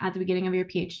coursework at the beginning of your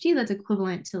PhD that's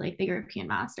equivalent to like the European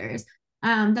masters.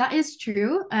 That is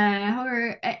true.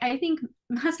 However, I think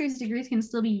master's degrees can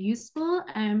still be useful,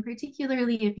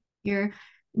 particularly if you're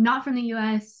not from the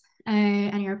US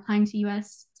and you're applying to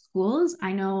US schools.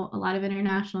 I know a lot of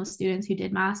international students who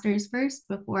did masters first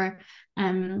before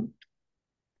applying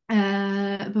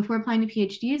to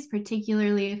PhDs,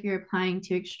 particularly if you're applying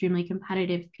to extremely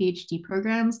competitive PhD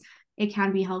programs. It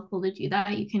can be helpful to do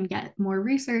that. You can get more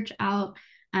research out.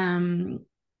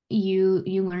 You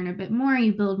learn a bit more,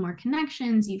 you build more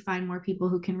connections, you find more people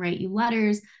who can write you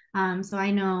letters. So I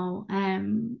know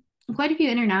quite a few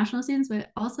international students,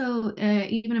 but also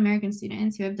even American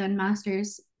students who have done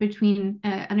masters between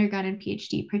undergrad and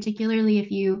PhD, particularly if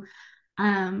you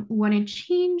want to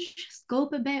change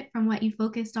scope a bit from what you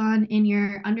focused on in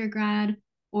your undergrad,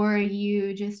 or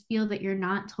you just feel that you're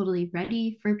not totally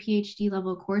ready for PhD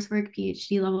level coursework,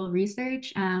 PhD level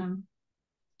research. One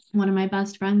of my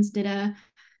best friends did a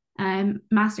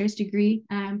master's degree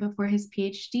before his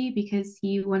PhD because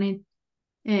he wanted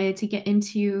to get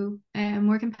into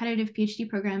more competitive PhD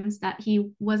programs that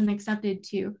he wasn't accepted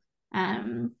to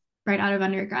right out of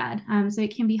undergrad. So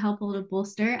it can be helpful to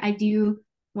bolster. I do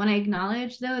want to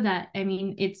acknowledge though that, I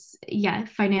mean, it's,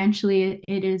 financially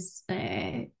it is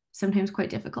sometimes quite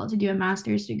difficult to do a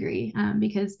master's degree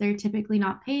because they're typically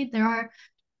not paid. There are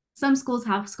some schools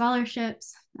have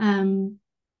scholarships and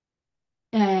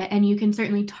you can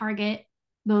certainly target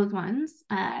those ones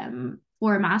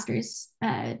for a master's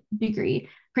degree,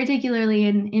 particularly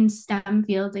in STEM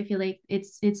fields. I feel like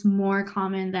it's more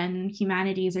common than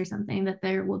humanities or something that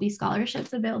there will be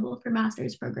scholarships available for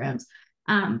master's programs.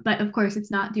 But of course, it's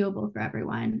not doable for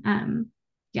everyone.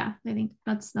 I think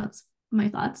that's my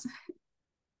thoughts.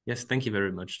 Yes, thank you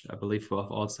very much. I believe we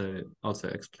have also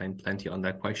explained plenty on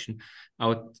that question. I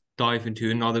would dive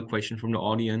into another question from the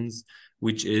audience,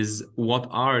 which is, what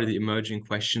are the emerging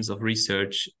questions of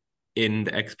research in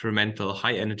the experimental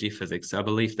high energy physics? I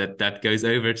believe that goes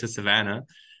over to Savannah,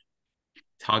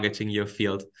 targeting your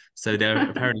field. So there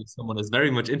apparently someone is very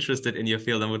much interested in your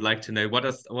field and would like to know what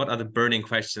are the burning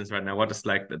questions right now? What is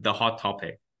like the hot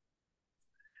topic?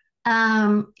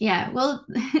 Well,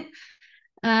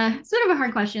 sort of a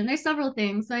hard question. There's several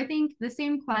things. So I think the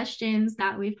same questions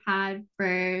that we've had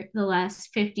for the last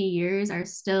 50 years are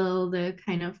still the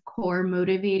kind of core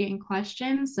motivating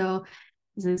questions. So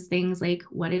this is things like,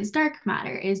 what is dark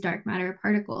matter? Is dark matter a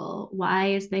particle?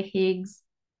 Why does the Higgs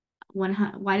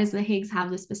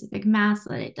have the specific mass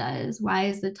that it does? Why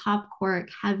is the top quark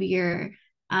heavier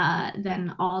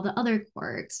than all the other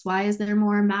quarks? Why is there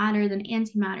more matter than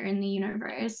antimatter in the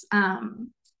universe?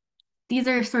 these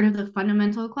are sort of the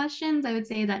fundamental questions, I would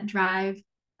say, that drive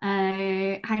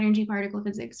high energy particle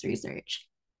physics research.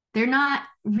 They're not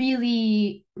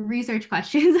really research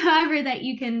questions, however, that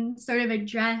you can sort of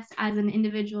address as an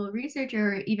individual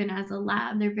researcher or even as a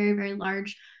lab. They're very, very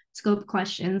large scope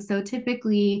questions. So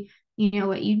typically,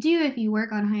 what you do if you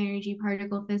work on high energy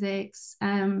particle physics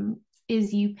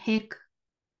is you pick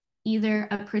either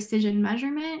a precision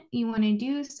measurement you want to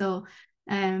do. So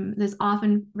this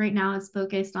often right now is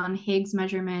focused on Higgs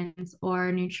measurements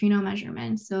or neutrino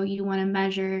measurements. So you want to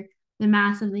measure the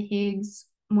mass of the Higgs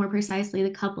more precisely,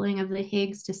 the coupling of the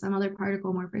Higgs to some other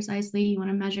particle more precisely. You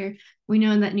want to measure, we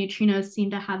know that neutrinos seem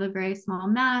to have a very small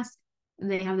mass.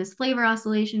 They have this flavor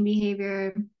oscillation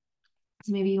behavior.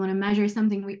 So maybe you want to measure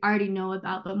something we already know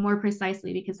about, but more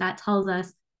precisely, because that tells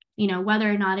us, whether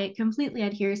or not it completely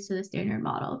adheres to the standard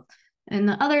model. And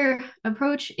the other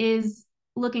approach is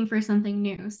looking for something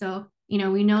new. So,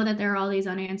 we know that there are all these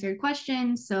unanswered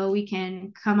questions, so we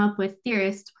can come up with,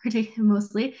 theorists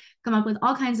mostly, come up with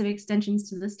all kinds of extensions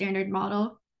to the standard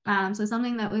model. So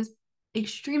something that was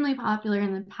extremely popular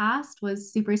in the past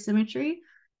was supersymmetry.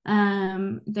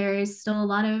 There is still a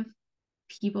lot of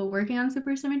people working on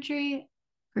supersymmetry.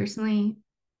 Personally,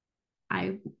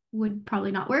 I would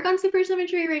probably not work on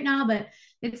supersymmetry right now, but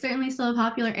it's certainly still a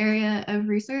popular area of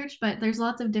research. But there's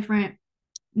lots of different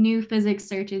new physics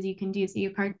searches you can do. So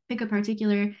you pick a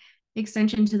particular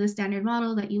extension to the standard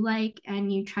model that you like, and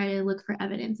you try to look for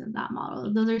evidence of that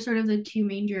model. Those are sort of the two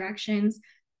main directions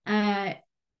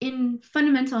in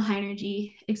fundamental high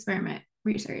energy experiment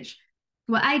research.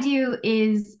 What I do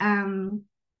is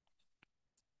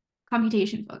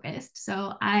computation focused.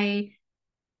 So I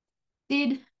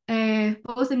did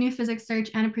both a new physics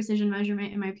search and a precision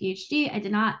measurement in my PhD. I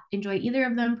did not enjoy either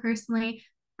of them personally.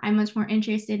 I'm much more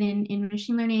interested in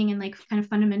machine learning and like kind of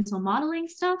fundamental modeling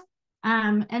stuff.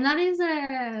 And that is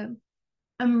a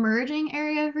emerging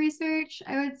area of research,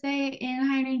 I would say, in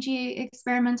high energy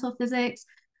experimental physics.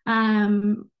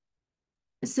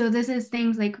 So this is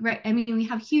things like, we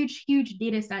have huge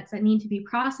data sets that need to be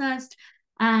processed.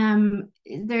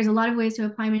 There's a lot of ways to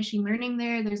apply machine learning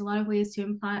there. There's a lot of ways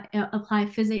to apply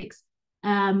physics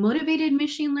motivated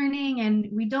machine learning, and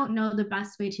we don't know the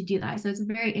best way to do that. So it's a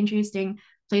very interesting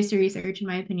place to research, in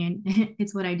my opinion.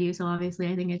 It's what I do, so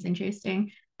obviously I think it's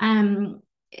interesting. However,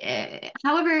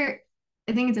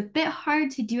 I think it's a bit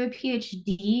hard to do a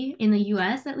PhD in the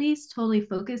US, at least, totally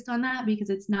focused on that, because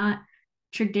it's not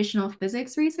traditional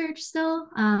physics research still.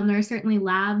 There are certainly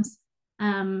labs,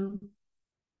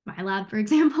 my lab, for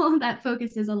example, that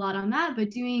focuses a lot on that,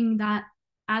 but doing that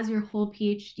as your whole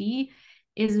PhD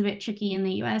is a bit tricky in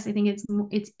the US. I think it's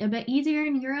a bit easier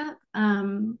in Europe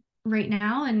right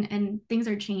now, and things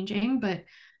are changing, but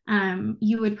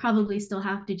you would probably still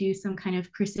have to do some kind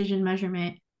of precision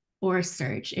measurement or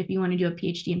search if you want to do a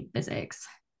PhD in physics.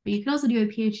 But you could also do a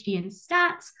PhD in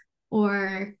stats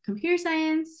or computer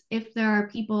science if there are a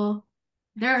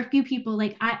few people,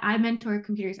 like I mentor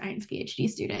computer science PhD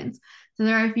students. So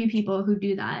there are a few people who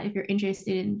do that. If you're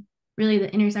interested in really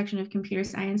the intersection of computer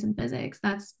science and physics,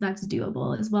 that's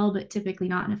doable as well, but typically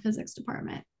not in a physics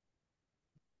department.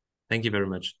 Thank you very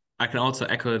much. I can also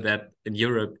echo that in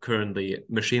Europe currently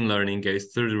machine learning goes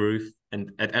through the roof,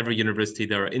 and at every university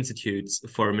there are institutes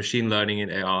for machine learning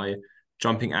and AI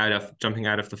jumping out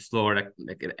of the floor,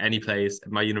 like at any place.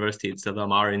 At my university, it's the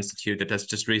Lamar Institute that has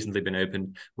just recently been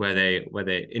opened, where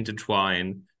they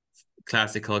intertwine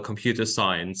classical computer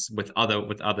science with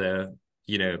other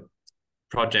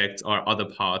projects or other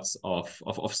parts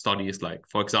of studies, like,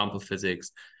 for example,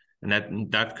 physics. And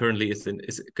that currently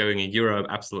is going in Europe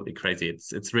absolutely crazy.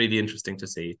 It's really interesting to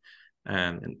see.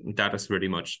 And that is really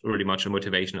much a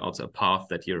motivation, also a path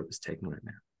that Europe is taking right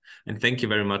now. And thank you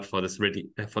very much for this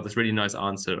really nice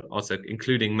answer, also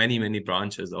including many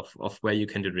branches of where you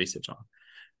can do research on.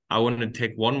 I want to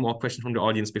take one more question from the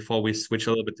audience before we switch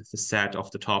a little bit to the set of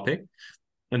the topic.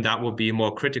 And that will be a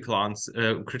more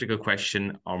critical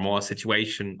question, or more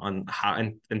situation on how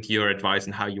and your advice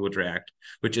and how you would react,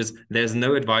 which is, there's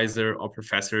no advisor or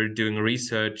professor doing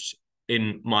research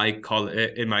in my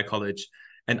college,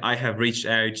 and I have reached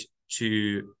out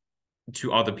to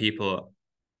other people.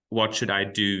 What should I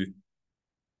do?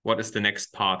 What is the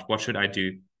next part? What should I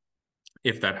do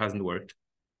if that hasn't worked?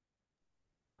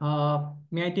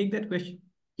 May I take that question?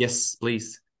 Yes,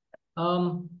 please.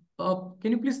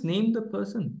 Can you please name the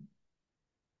person?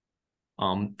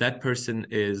 That person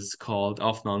is called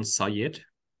Afnan Syed.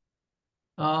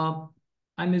 I'm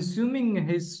assuming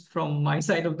he's from my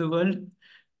side of the world.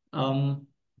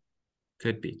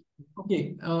 Could be.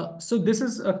 Okay, so this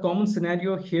is a common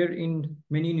scenario here in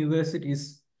many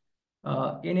universities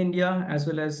in India as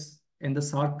well as in the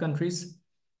SAARC countries.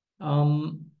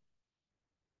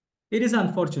 It is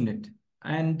unfortunate.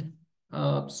 And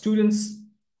students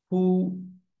who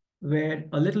were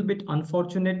a little bit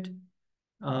unfortunate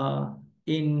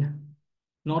in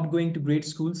not going to great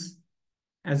schools,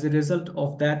 as a result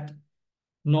of that,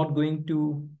 not going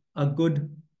to a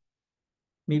good,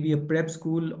 maybe a prep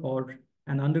school or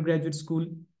an undergraduate school,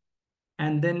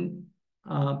 and then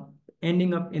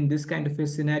ending up in this kind of a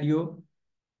scenario,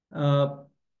 there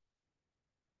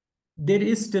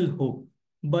is still hope,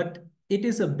 but it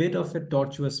is a bit of a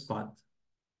tortuous path.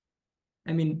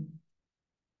 I mean,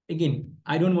 again,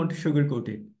 I don't want to sugarcoat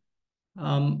it.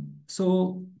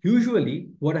 So usually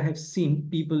what I have seen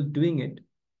people doing it,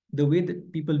 the way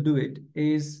that people do it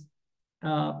is,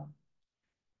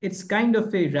 it's kind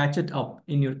of a ratchet up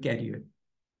in your career.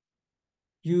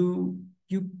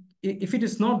 If it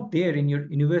is not there in your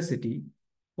university,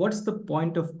 what's the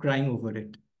point of crying over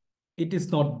it? It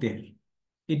is not there.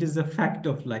 It is a fact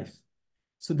of life.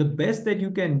 So the best that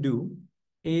you can do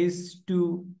is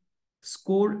to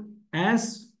score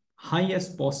as high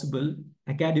as possible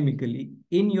academically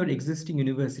in your existing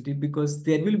university, because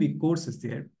there will be courses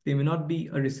there. There may not be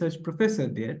a research professor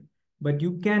there, but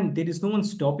there is no one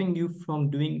stopping you from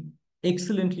doing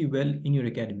excellently well in your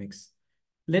academics.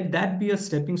 Let that be a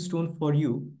stepping stone for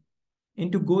you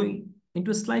into going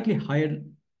into a slightly higher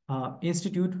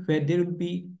institute where there will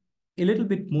be a little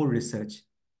bit more research.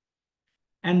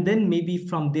 And then maybe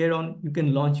from there on, you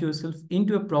can launch yourself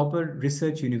into a proper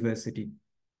research university.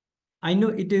 I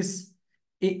know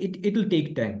it'll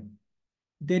take time.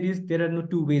 There are no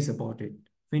two ways about it.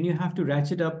 When you have to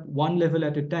ratchet up one level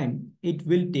at a time, it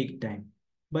will take time,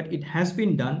 but it has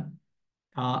been done.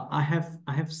 I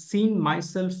have seen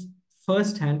myself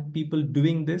firsthand people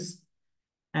doing this,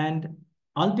 and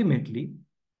ultimately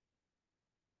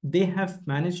they have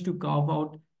managed to carve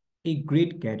out a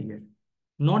great career.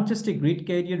 Not just a great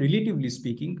career, relatively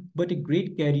speaking, but a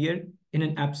great career in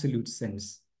an absolute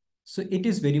sense. So it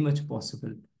is very much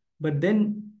possible. But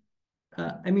then,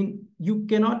 I mean, you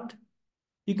cannot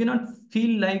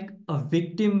feel like a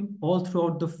victim all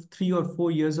throughout the 3 or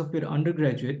 4 years of your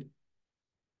undergraduate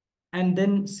and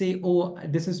then say, oh,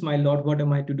 this is my lot. What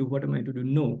am I to do? What am I to do?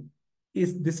 No,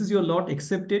 this is your lot,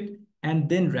 accept it, and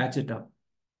then ratchet up.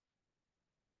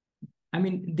 I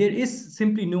mean, there is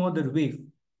simply no other way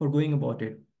for going about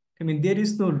it. I mean, there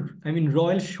is no,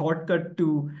 royal shortcut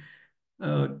to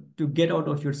get out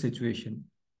of your situation.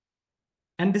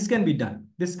 And this can be done.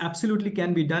 This absolutely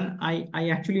can be done. I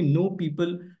actually know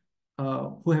people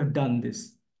who have done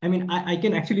this. I mean, I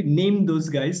can actually name those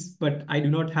guys, but I do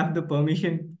not have the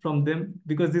permission from them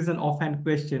because this is an offhand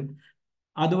question.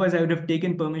 Otherwise, I would have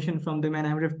taken permission from them and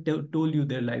I would have told you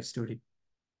their life story.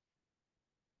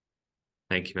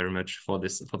 Thank you very much for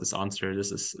this answer.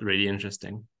 This is really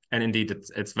interesting. And indeed,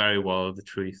 it's very well the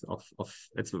truth of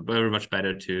it's very much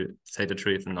better to say the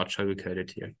truth and not sugarcoat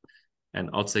it here. And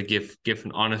also give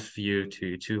an honest view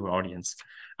to our audience.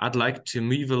 I'd like to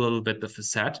move a little bit the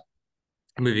facade,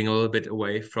 moving a little bit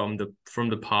away from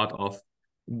the part of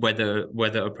whether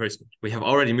a person, we have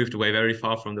already moved away very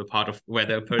far from the part of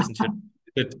whether a person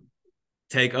should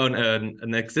take on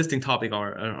an existing topic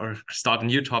or start a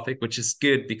new topic, which is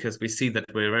good because we see that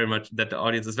the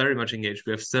audience is very much engaged.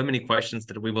 We have so many questions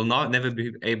that we will never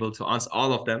be able to answer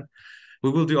all of them.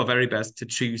 We will do our very best to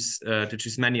choose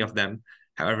many of them.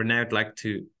 However, now I'd like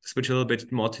to switch a little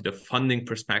bit more to the funding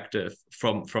perspective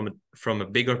from a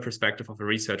bigger perspective of a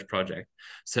research project.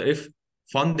 So if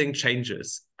funding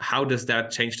changes, how does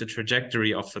that change the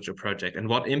trajectory of such a project? And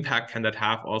what impact can that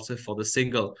have also for the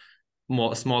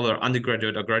smaller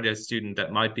undergraduate or graduate student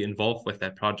that might be involved with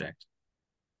that project?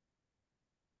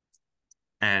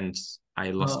 And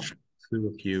I lost track. Who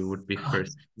of you would be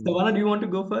first? Savannah, do you want to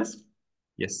go first?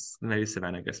 Yes, maybe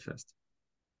Savannah goes first.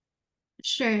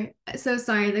 Sure. So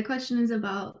sorry, the question is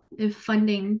about if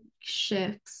funding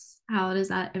shifts, how does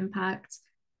that impact?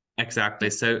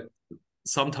 Exactly. So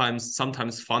sometimes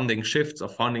funding shifts or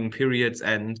funding periods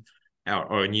end,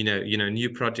 or new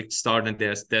projects start and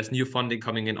there's new funding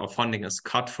coming in, or funding is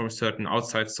cut from certain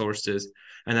outside sources,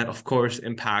 and that of course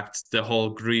impacts the whole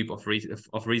group of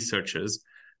researchers.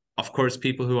 Of course,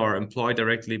 people who are employed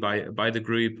directly by the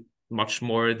group much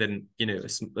more than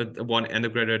one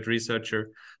undergraduate researcher,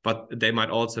 but they might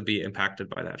also be impacted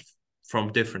by that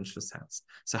from different facets.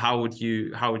 So how would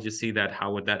you see that?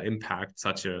 How would that impact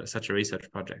such a research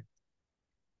project?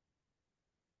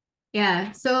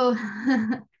 Yeah, so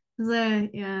it's a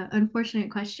unfortunate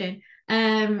question.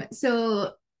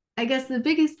 So I guess the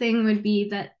biggest thing would be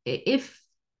that if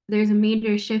there's a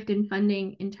major shift in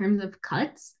funding in terms of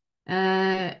cuts,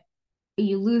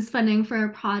 you lose funding for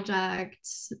a project,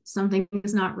 something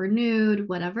is not renewed,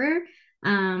 whatever,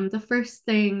 the first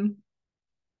thing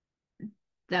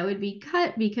that would be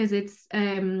cut, because it's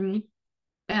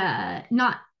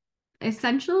not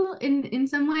essential in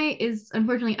some way, is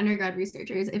unfortunately undergrad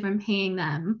researchers, if I'm paying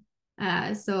them.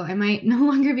 So I might no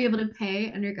longer be able to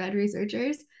pay undergrad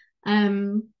researchers.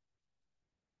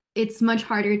 It's much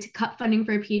harder to cut funding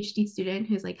for a PhD student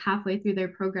who's like halfway through their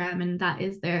program, and that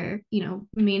is their,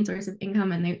 main source of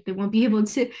income, and they won't be able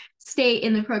to stay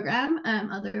in the program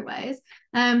otherwise.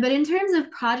 But in terms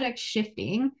of project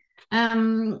shifting,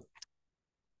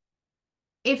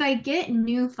 if I get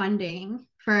new funding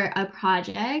for a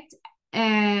project,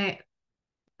 I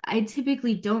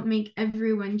typically don't make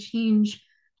everyone change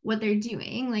what they're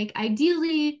doing. Like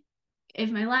ideally, if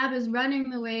my lab is running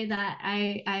the way that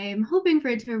I am hoping for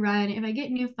it to run, if I get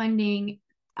new funding,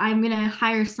 I'm going to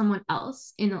hire someone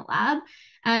else in the lab.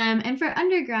 And for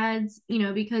undergrads,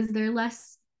 because they're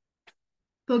less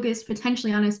focused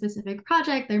potentially on a specific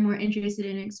project, they're more interested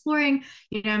in exploring,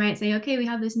 I might say, okay, we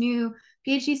have this new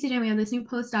PhD student, we have this new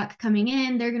postdoc coming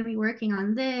in, they're going to be working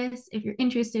on this. If you're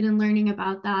interested in learning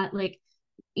about that,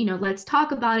 let's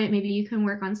talk about it. Maybe you can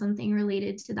work on something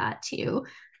related to that too.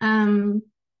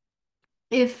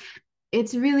 If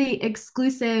it's really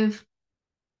exclusive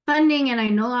funding and I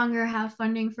no longer have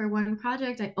funding for one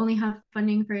project, I only have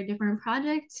funding for a different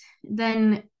project,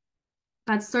 then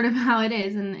that's sort of how it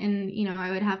is. And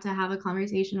I would have to have a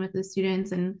conversation with the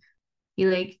students and be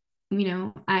like,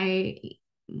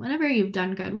 whenever you've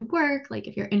done good work, like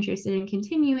if you're interested in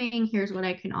continuing, here's what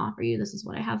I can offer you. This is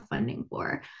what I have funding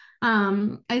for.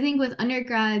 I think with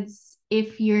undergrads,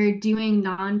 if you're doing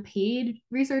non-paid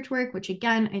research work, which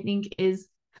again, I think it's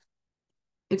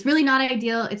really not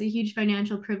ideal. It's a huge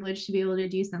financial privilege to be able to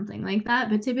do something like that.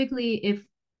 But typically, if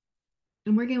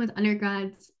I'm working with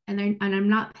undergrads and I'm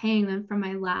not paying them from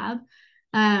my lab,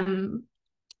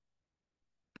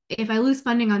 if I lose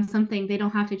funding on something, they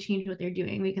don't have to change what they're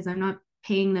doing because I'm not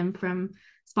paying them from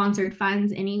sponsored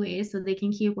funds anyway, so they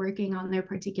can keep working on their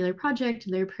particular project.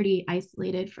 They're pretty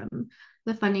isolated from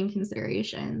the funding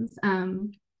considerations.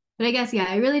 But I guess,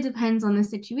 yeah, it really depends on the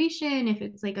situation, if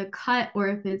it's like a cut or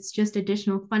if it's just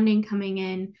additional funding coming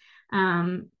in.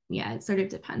 Yeah, it sort of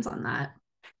depends on that.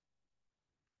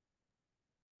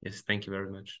 Yes, thank you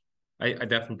very much. I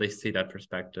definitely see that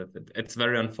perspective. It's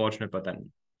very unfortunate, but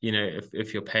then,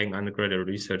 if you're paying undergraduate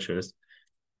researchers,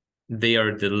 they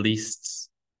are the least,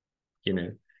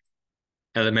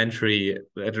 elementary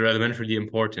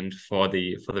important for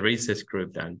the research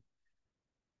group then.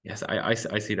 Yes,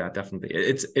 I see that definitely.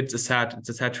 It's a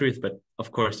sad truth, but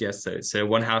of course, yes. So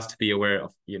one has to be aware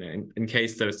of, in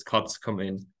case those cuts come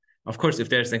in. Of course, if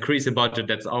there's an increase in budget,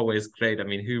 that's always great. I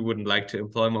mean, who wouldn't like to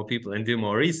employ more people and do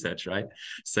more research, right?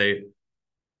 So,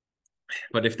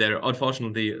 but if there,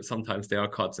 unfortunately, sometimes there are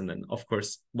cuts, and then of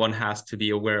course one has to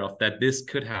be aware of that this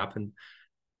could happen.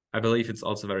 I believe it's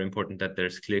also very important that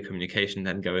there's clear communication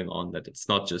then going on, that it's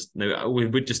not just, no,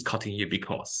 we're just cutting you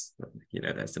because,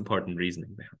 there's important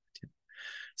reasoning behind it.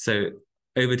 So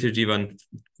over to Jeevan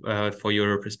for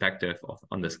your perspective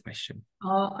on this question.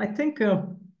 I think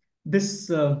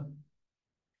this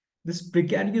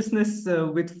precariousness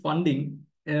with funding,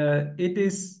 it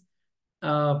is,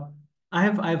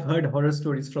 I've heard horror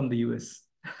stories from the US.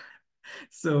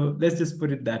 So let's just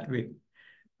put it that way.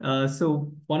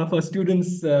 So one of our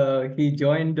students, he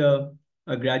joined a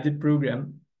graduate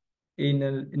program in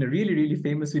a really, really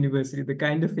famous university, the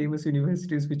kind of famous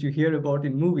universities which you hear about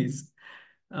in movies.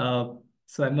 So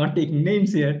I'm not taking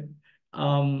names here.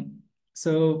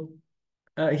 So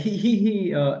at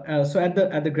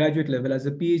the graduate level, as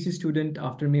a PhD student,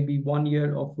 after maybe 1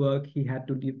 year of work, he had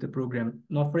to leave the program,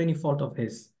 not for any fault of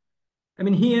his. I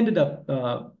mean, he ended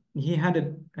up he had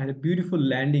a beautiful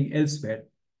landing elsewhere.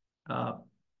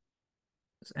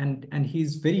 And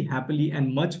he's very happily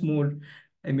and much more,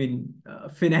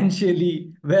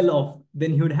 financially well off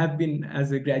than he would have been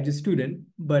as a graduate student.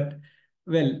 But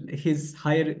well, his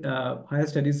higher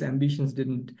studies ambitions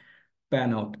didn't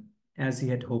pan out as he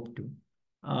had hoped to.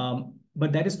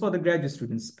 But that is for the graduate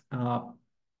students.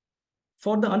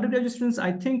 For the undergraduate students,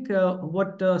 I think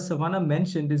what Savannah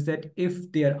mentioned is that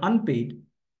if they are unpaid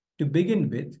to begin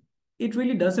with, it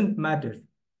really doesn't matter.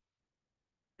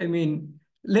 I mean,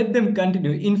 let them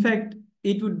continue. In fact,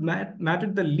 it would matter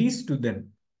the least to them.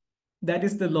 That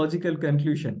is the logical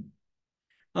conclusion.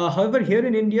 However, here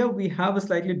in India, we have a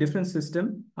slightly different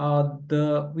system.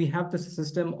 We have the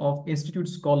system of institute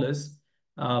scholars.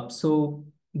 So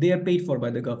they are paid for by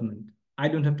the government. I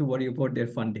don't have to worry about their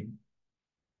funding.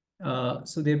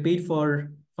 So they're paid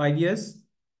for 5 years.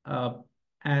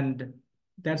 And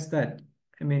that's that.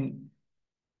 I mean,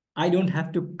 I don't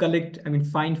have to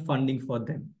find funding for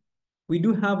them. We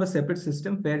do have a separate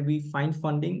system where we find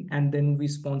funding and then we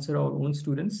sponsor our own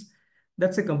students.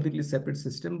 That's a completely separate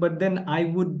system. But then I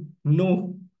would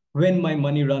know when my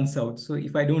money runs out. So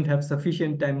if I don't have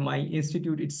sufficient time, my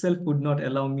institute itself would not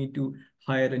allow me to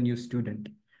hire a new student.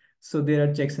 So there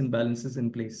are checks and balances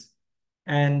in place.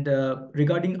 And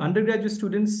regarding undergraduate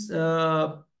students,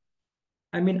 I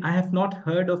have not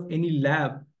heard of any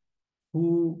lab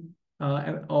who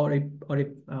or a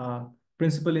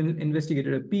principal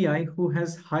investigator, a PI, who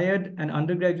has hired an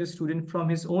undergraduate student from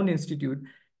his own institute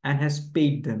and has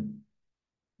paid them.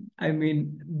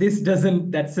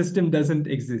 That system doesn't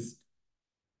exist.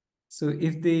 So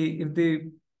if they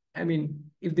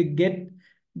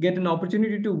get an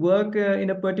opportunity to work in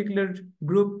a particular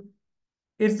group,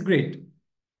 it's great.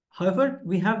 However,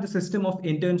 we have the system of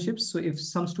internships. So if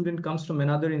some student comes from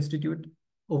another institute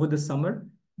over the summer,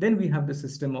 then we have the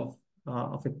system of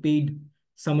a paid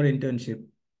summer internship.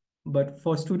 But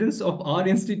for students of our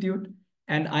institute,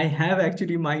 and I have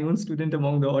actually my own student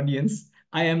among the audience,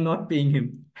 I am not paying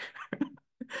him.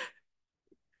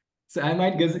 So I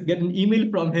might get an email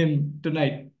from him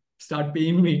tonight, start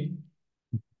paying me.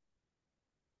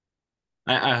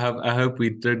 I hope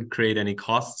we didn't create any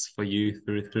costs for you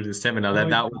through the seminar.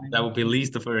 No, That would be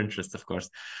least of our interest, of course.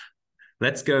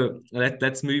 Let's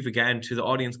move again to the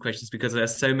audience questions, because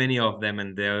there's so many of them,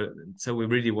 and so we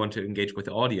really want to engage with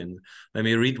the audience. Let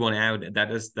me read one out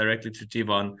that is directly to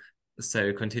Jeevan.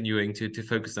 So continuing to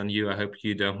focus on you, I hope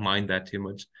you don't mind that too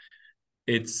much.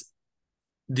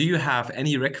 Do you have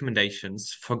any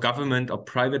recommendations for government or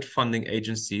private funding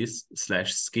agencies /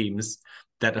 schemes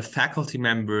that a faculty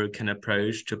member can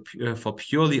approach for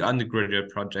purely undergraduate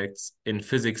projects in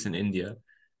physics in India?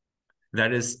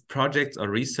 That is, projects or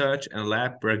research in a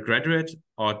lab where graduate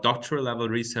or doctoral level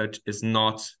research is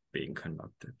not being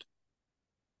conducted.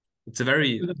 It's a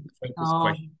very focused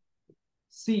question.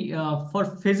 See, for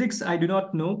physics, I do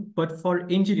not know, but for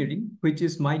engineering, which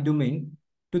is my domain,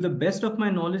 to the best of my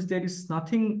knowledge, there is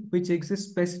nothing which exists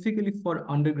specifically for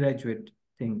undergraduate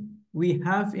thing. We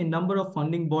have a number of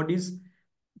funding bodies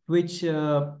which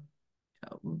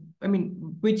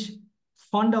which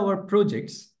fund our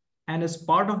projects, and as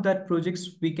part of that projects,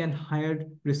 we can hire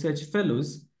research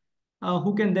fellows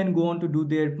who can then go on to do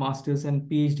their masters and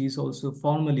PhDs also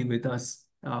formally with us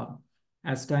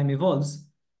as time evolves.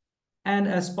 And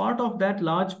as part of that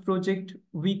large project,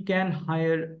 we can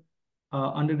hire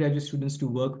undergraduate students to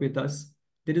work with us.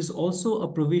 There is also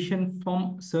a provision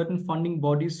from certain funding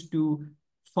bodies to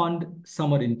fund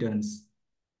summer interns.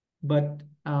 But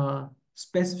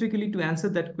specifically to answer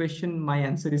that question, my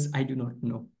answer is I do not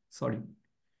know. Sorry.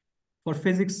 For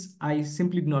physics, I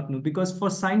simply do not know, because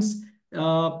for science,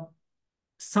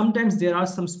 sometimes there are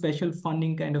some special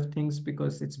funding kind of things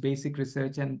because it's basic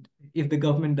research, and if the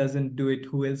government doesn't do it,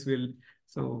 who else will?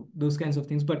 So those kinds of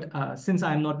things. But since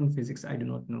I'm not in physics, I do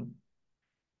not know.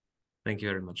 Thank you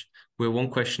very much. Well, one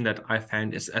question that I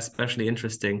found is especially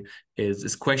interesting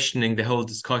is questioning the whole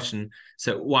discussion.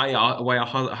 So why are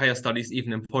higher studies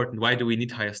even important? Why do we need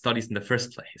higher studies in the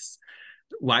first place?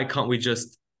 Why can't we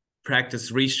just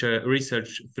practice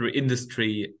research through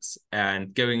industry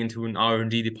and going into an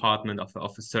R&D department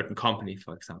of a certain company,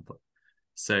 for example?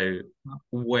 So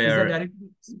where...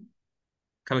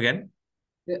 Come again?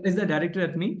 Is that directed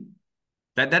at me?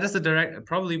 That is the direct.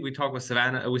 Probably we talk with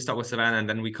Savannah. We start with Savannah, and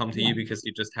then we come to you because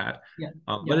you just had.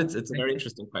 But it's a very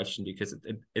interesting question, because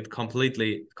it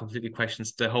completely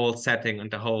questions the whole setting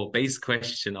and the whole base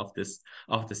question of the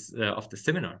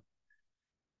seminar.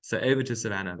 So over to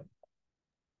Savannah.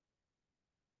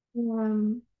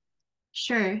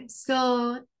 Sure.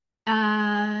 So,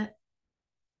 I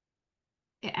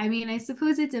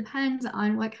suppose it depends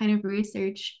on what kind of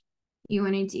research you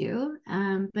want to do.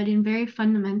 But in very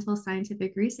fundamental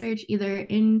scientific research, either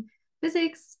in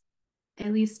physics,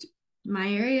 at least my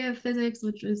area of physics,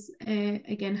 which was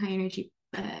again high energy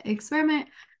experiment,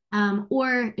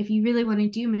 or if you really want to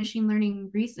do machine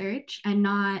learning research and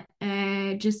not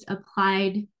just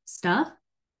applied stuff,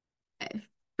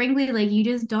 frankly, like, you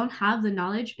just don't have the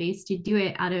knowledge base to do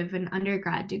it out of an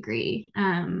undergrad degree.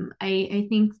 I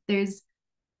think there's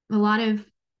a lot of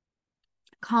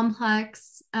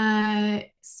complex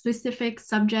specific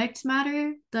subject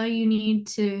matter that you need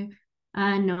to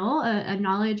know, a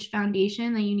knowledge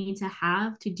foundation that you need to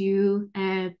have to do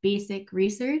basic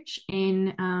research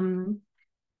in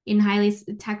highly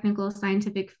technical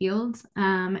scientific fields,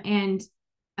 and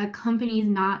a company is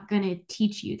not going to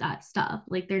teach you that stuff.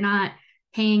 Like, they're not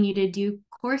paying you to do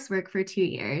coursework for 2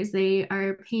 years. They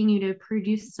are paying you to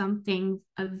produce something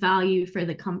of value for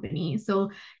the company.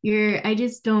 So I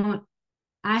just don't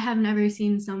I have never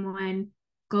seen someone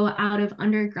go out of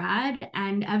undergrad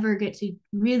and ever get to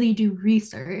really do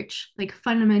research, like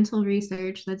fundamental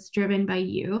research that's driven by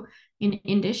you in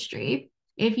industry.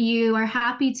 If you are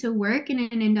happy to work in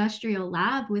an industrial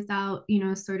lab without,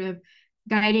 sort of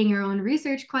guiding your own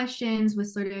research questions, with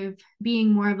sort of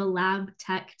being more of a lab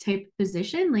tech type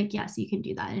position, like, yes, you can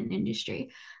do that in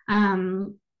industry.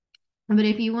 But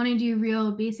if you want to do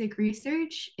real basic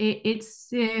research, it's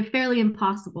fairly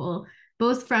impossible,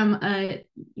 both from a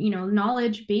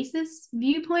knowledge basis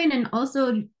viewpoint, and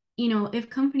also if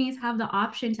companies have the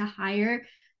option to hire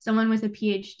someone with a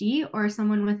PhD or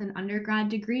someone with an undergrad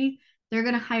degree, they're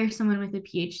going to hire someone with a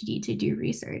PhD to do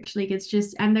research. Like, it's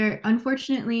just, and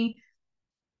unfortunately,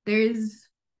 there's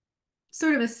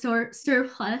sort of a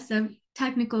surplus of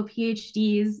technical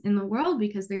PhDs in the world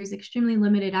because there's extremely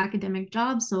limited academic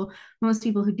jobs. So most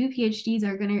people who do PhDs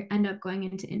are going to end up going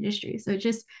into industry. So it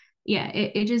just,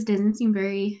 it just doesn't seem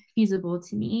very feasible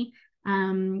to me.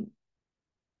 You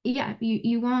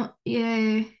won't.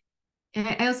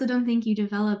 I also don't think you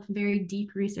develop very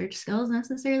deep research skills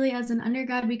necessarily as an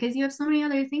undergrad because you have so many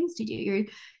other things to do. You're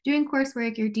doing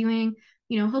coursework, you're doing,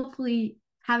 hopefully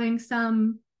having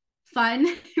some fun,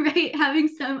 right? Having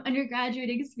some undergraduate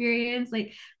experience,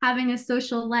 like having a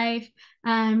social life,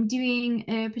 doing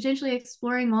potentially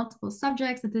exploring multiple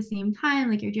subjects at the same time,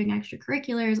 like you're doing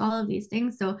extracurriculars, all of these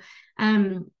things. So I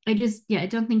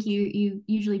don't think you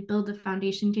usually build the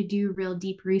foundation to do real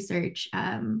deep research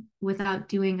without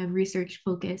doing a research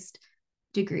focused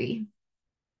degree.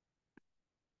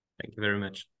 Thank you very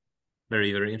much.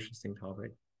 Very, very interesting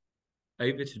topic.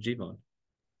 Over to Jeevan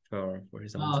for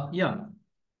his answer. Yeah.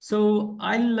 So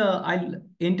I'll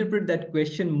interpret that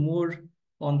question more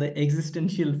on the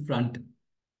existential front,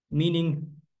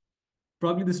 meaning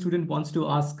probably the student wants to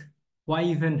ask, why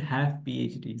even have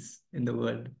PhDs in the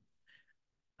world?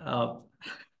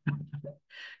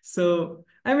 So,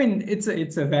 I mean, it's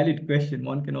a valid question.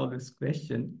 One can always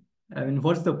question. I mean,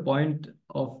 what's the point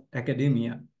of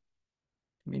academia?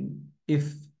 I mean,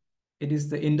 if it is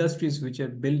the industries which are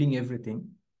building everything,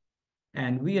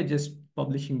 and we are just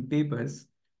publishing papers,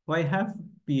 why have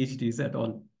PhDs at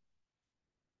all?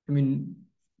 I mean,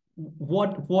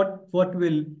 what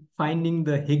will finding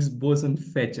the Higgs boson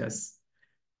fetch us?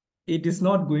 It is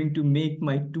not going to make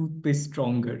my toothpaste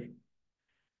stronger.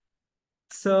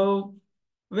 So,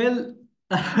 well,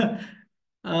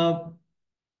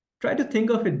 try to think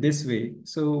of it this way.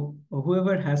 So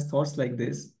whoever has thoughts like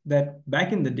this, that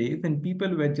back in the day when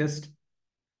people were just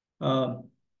uh,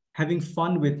 having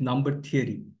fun with number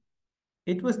theory,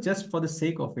 it was just for the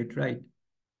sake of it, right?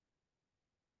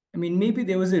 I mean, maybe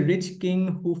there was a rich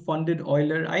king who funded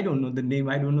Euler. I don't know the name.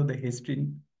 I don't know the history.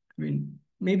 I mean,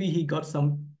 maybe he got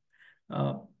some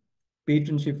uh,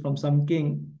 patronship from some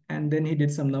king, and then he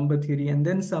did some number theory, and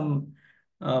then some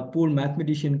poor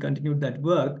mathematician continued that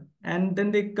work, and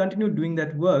then they continued doing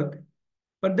that work.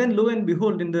 But then lo and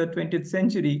behold, in the 20th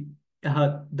century,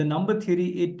 the number theory,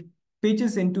 it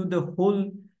pitches into the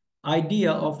whole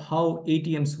idea of how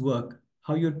ATMs work,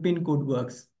 how your PIN code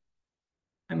works.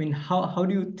 I mean, how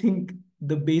do you think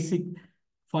the basic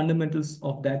fundamentals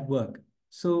of that work?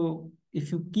 So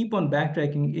if you keep on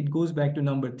backtracking, it goes back to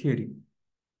number theory.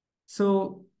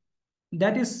 So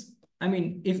that is, I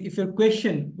mean, if your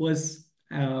question was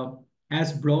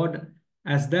as broad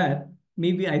as that,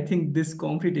 maybe I think this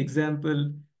concrete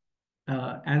example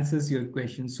answers your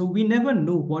question. So we never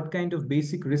know what kind of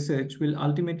basic research will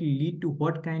ultimately lead to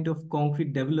what kind of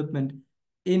concrete development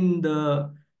in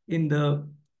the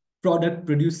product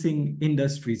producing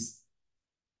industries.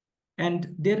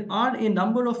 And there are a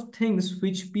number of things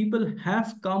which people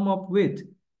have come up with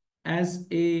as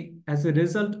a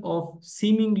result of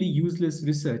seemingly useless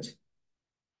research.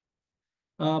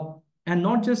 And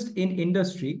not just in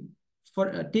industry.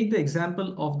 Take the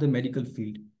example of the medical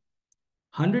field.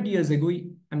 100 years ago,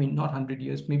 I mean, not 100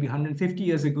 years, maybe 150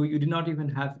 years ago, you did not even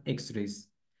have X-rays.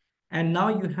 And now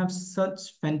you have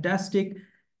such fantastic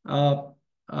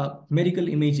medical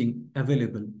imaging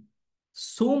available.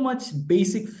 So much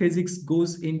basic physics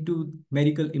goes into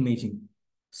medical imaging.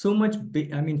 So much,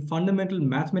 fundamental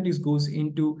mathematics goes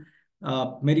into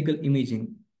medical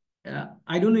imaging.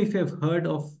 I don't know if you have heard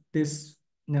of this,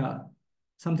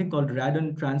 something called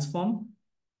radon transform.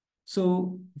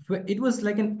 So it was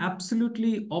like an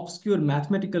absolutely obscure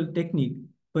mathematical technique,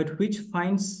 but which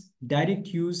finds direct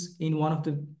use in one of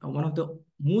the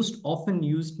most often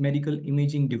used medical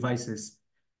imaging devices.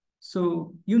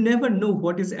 So you never know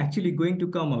what is actually going to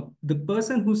come up. The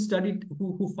person who studied,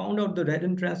 who found out the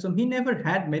radon transform, he never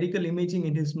had medical imaging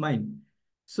in his mind.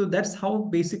 So that's how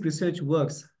basic research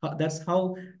works. That's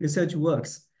how research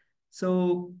works.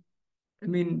 So I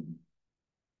mean,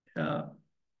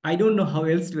 I don't know how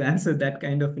else to answer that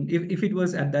kind of, if it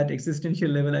was at that existential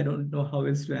level, I don't know how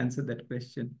else to answer that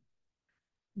question.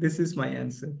 This is my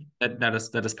answer.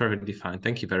 That is perfectly fine.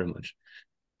 Thank you very much.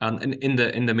 And in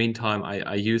the meantime,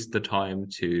 I used the time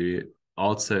to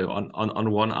also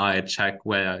on one eye check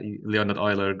where Leonhard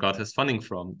Euler got his funding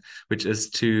from, which is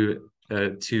two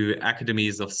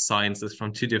academies of sciences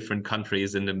from two different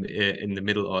countries in the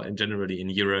middle or generally in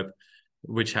Europe,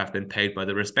 which have been paid by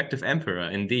the respective emperor.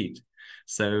 Indeed,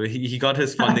 so he got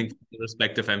his funding from the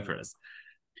respective emperors.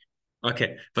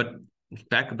 Okay, but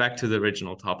back to the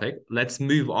original topic. Let's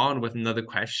move on with another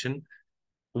question.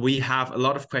 We have a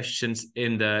lot of questions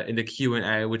in the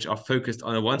Q&A which are focused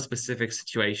on one specific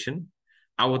situation.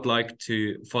 I would like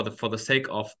to, for the sake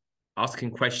of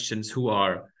asking questions who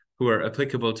are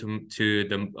applicable to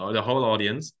the whole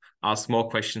audience, ask more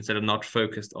questions that are not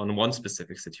focused on one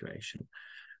specific situation.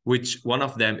 Which one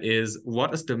of them is,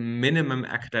 what is the minimum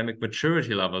academic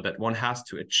maturity level that one has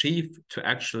to achieve to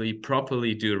actually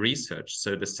properly do research?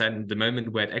 So the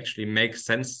moment where it actually makes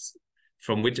sense,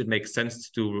 from which it makes sense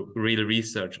to do real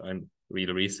research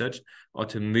or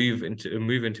to move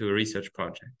into a research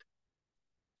project.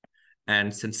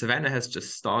 And since Savannah has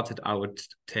just started, I would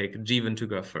take Jeevan to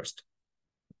go first.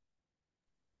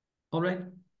 All right.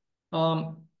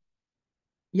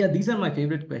 Yeah, these are my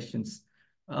favorite questions.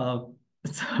 So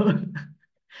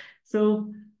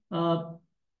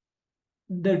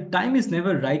the time is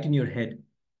never right in your head.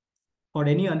 For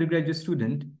any undergraduate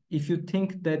student, if you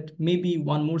think that maybe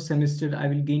one more semester I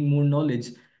will gain more knowledge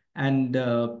and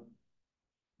I'll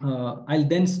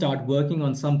then start working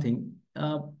on something.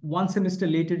 One semester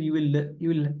later,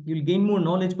 you'll gain more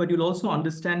knowledge, but you'll also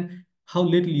understand how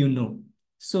little you know.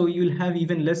 So you'll have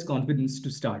even less confidence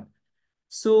to start.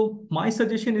 So my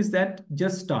suggestion is that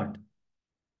just start.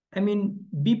 I mean,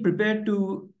 be prepared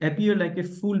to appear like a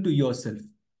fool to yourself.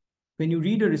 When you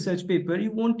read a research paper,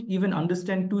 you won't even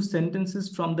understand 2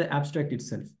 sentences from the abstract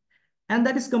itself. And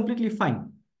that is completely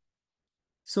fine.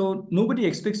 So nobody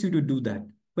expects you to do that.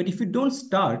 But if you don't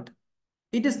start,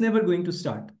 it is never going to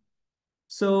start.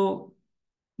 So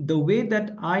the way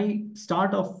that I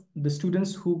start off the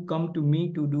students who come to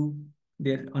me to do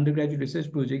their undergraduate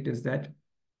research project is that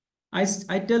I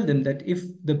tell them that if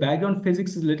the background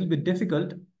physics is a little bit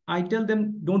difficult, I tell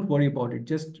them, don't worry about it.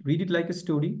 Just read it like a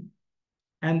story.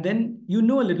 And then you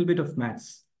know a little bit of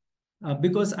maths.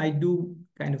 Because I do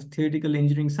kind of theoretical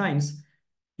engineering science,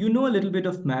 you know a little bit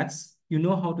of maths, you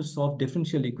know how to solve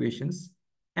differential equations.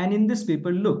 And in this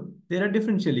paper, look, there are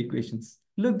differential equations.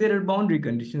 Look, there are boundary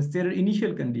conditions, there are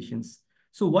initial conditions.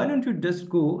 So why don't you just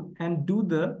go and do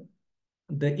the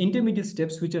intermediate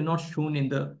steps which are not shown in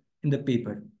the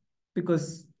paper?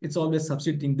 Because it's always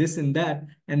substituting this and that,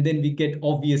 and then we get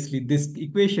obviously this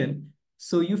equation.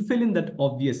 So you fill in that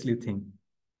obviously thing.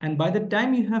 And by the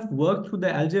time you have worked through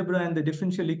the algebra and the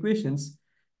differential equations,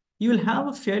 you will have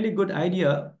a fairly good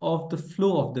idea of the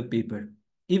flow of the paper,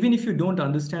 even if you don't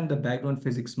understand the background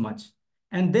physics much.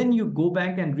 And then you go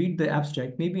back and read the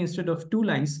abstract. Maybe instead of 2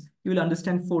 lines, you will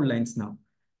understand 4 lines now.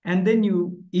 And then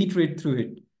you iterate through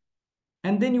it.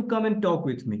 And then you come and talk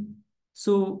with me.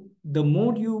 So the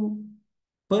more you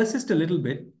persist a little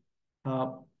bit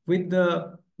with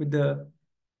the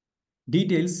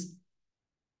details,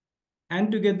 and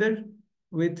together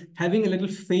with having a little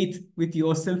faith with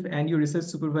yourself and your research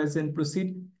supervisor and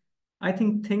proceed, I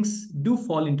think things do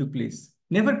fall into place.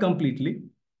 Never completely,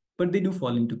 but they do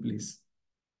fall into place.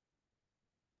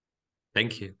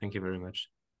 Thank you. Thank you very much.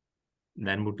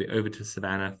 Then would be over to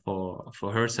Savannah for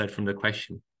her side from the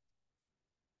question.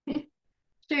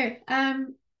 Sure.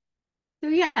 So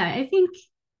yeah, I think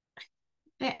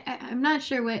I'm not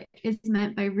sure what is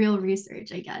meant by real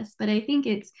research, I guess, but I think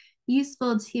it's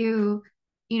useful to,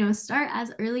 start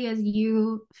as early as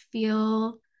you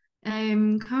feel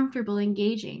comfortable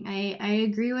engaging. I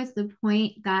agree with the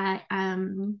point that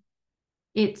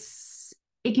it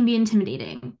can be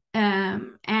intimidating.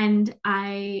 And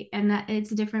that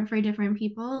it's different for different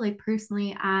people. Like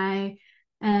personally, I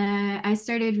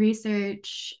started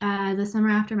research the summer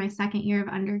after my second year of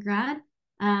undergrad.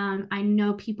 I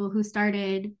know people who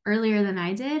started earlier than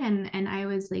I did, and I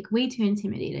was like way too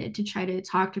intimidated to try to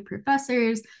talk to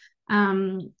professors,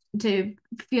 to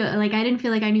feel like I didn't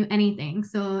feel like I knew anything.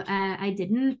 So I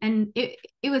didn't, and it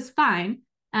was fine.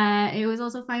 It was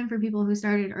also fine for people who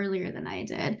started earlier than I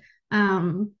did.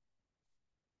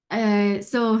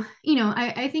 So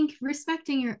I think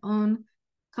respecting your own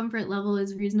comfort level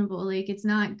is reasonable. Like it's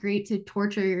not great to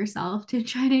torture yourself to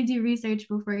try to do research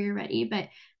before you're ready, but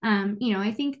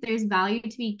I think there's value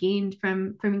to be gained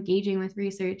from engaging with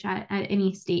research at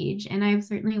any stage. And I've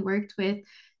certainly worked with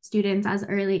students as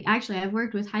early. Actually, I've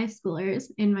worked with high schoolers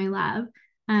in my lab.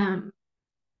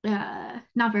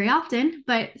 Not very often,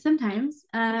 but sometimes.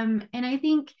 And I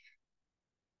think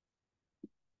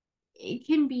it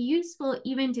can be useful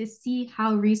even to see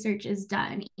how research is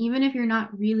done, even if you're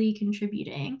not really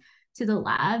contributing to the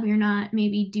lab. You're not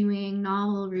maybe doing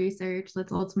novel research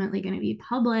that's ultimately going to be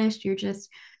published. You're just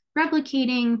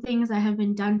replicating things that have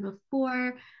been done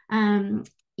before.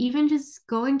 Even just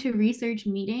going to research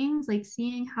meetings, like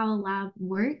seeing how a lab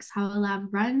works, how a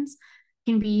lab runs,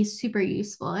 can be super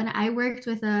useful. And I worked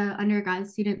with an undergrad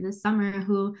student this summer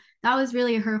who that was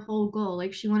really her whole goal.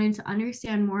 Like she wanted to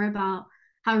understand more about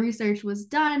how research was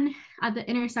done at the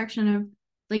intersection of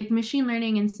like machine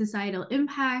learning and societal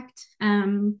impact.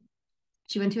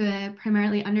 She went to a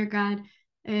primarily undergrad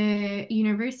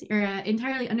university or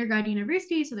entirely undergrad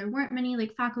university, so there weren't many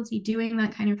like faculty doing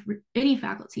that kind of any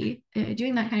faculty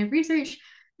doing that kind of research,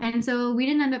 and so we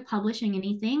didn't end up publishing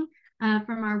anything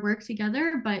from our work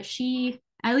together. But she,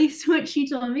 at least what she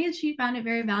told me, is she found it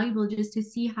very valuable just to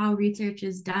see how research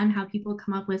is done, how people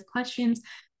come up with questions,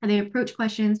 how they approach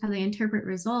questions, how they interpret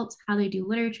results, how they do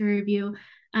literature review.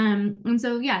 And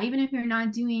so, yeah, even if you're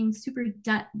not doing super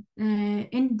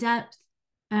in-depth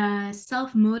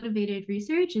self-motivated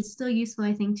research, it's still useful,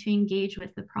 I think, to engage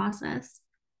with the process.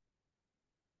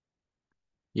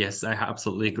 Yes, I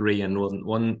absolutely agree. And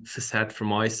one facet from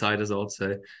my side is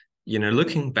also,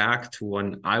 looking back to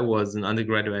when I was an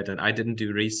undergraduate and I didn't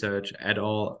do research at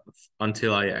all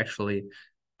until I actually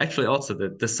also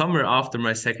the summer after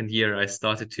my second year, I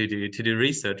started to do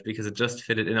research because it just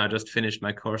fitted in. I just finished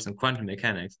my course in quantum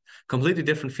mechanics, completely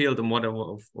different field than what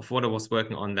I was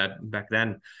working on that back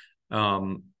then.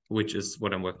 Which is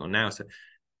what I'm working on now. So,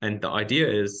 and the idea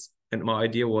is, and my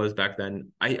idea was back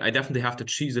then, I definitely have to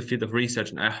choose a field of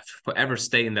research and I have to forever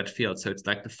stay in that field. So it's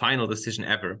like the final decision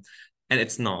ever. And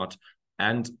it's not.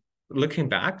 And looking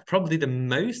back, probably the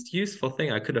most useful thing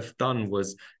I could have done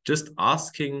was just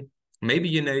asking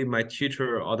maybe, my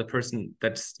tutor or the person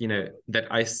that's, that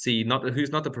I see,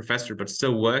 who's not the professor, but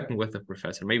still working with the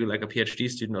professor, maybe like a PhD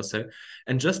student or so,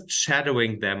 and just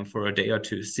shadowing them for a day or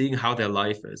two, seeing how their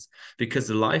life is. Because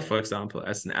the life, for example,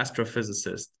 as an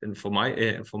astrophysicist, and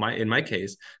in my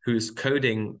case, who's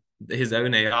coding his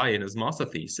own AI in his master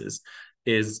thesis,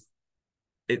 is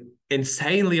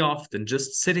insanely often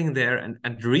just sitting there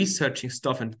and researching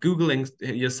stuff and Googling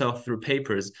yourself through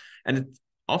papers. And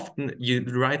often you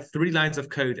write 3 lines of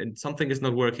code and something is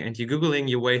not working and you're Googling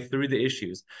your way through the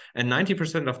issues. And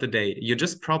 90% of the day, you're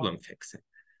just problem fixing.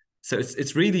 So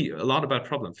it's really a lot about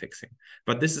problem fixing.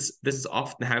 But this is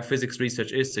often how physics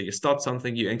research is. So you start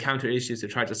something, you encounter issues, you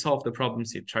try to solve the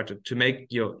problems, you try to make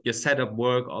your setup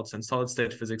work. Also in solid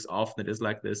state physics, often it is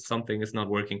like this, something is not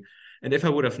working. And if I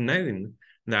would have known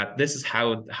that this is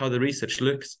how the research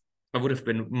looks, I would have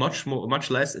been much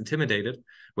less intimidated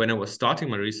when I was starting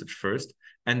my research first,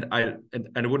 and I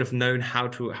would have known how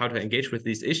to engage with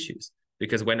these issues.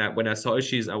 Because when I saw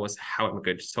issues, how am I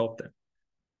going to solve them?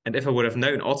 And if I would have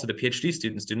known also the PhD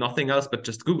students do nothing else but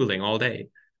just Googling all day,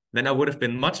 then I would have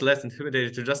been much less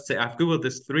intimidated to just say, I've Googled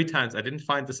this 3 times, I didn't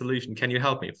find the solution. Can you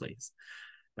help me, please?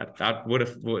 That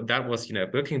was,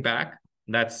 looking back,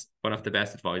 that's one of the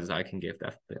best advices I can give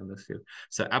definitely on this field.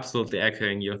 So absolutely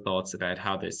echoing your thoughts about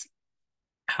how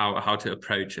to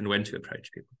approach and when to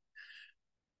approach people.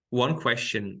 One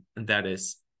question that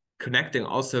is connecting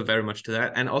also very much to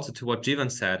that, and also to what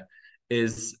Jeevan said,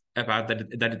 is about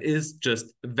that it is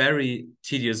just very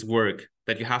tedious work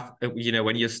that you have,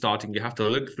 when you're starting, you have to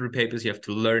look through papers, you have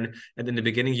to learn. And in the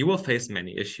beginning, you will face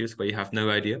many issues where you have no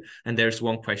idea. And there's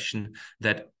one question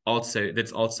that's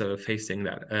also facing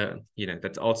that,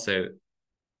 that's also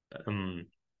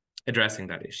addressing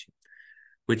that issue,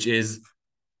 which is,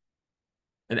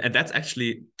 and that's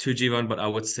actually to Jeevan, but I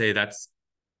would say that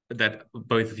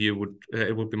both of you would,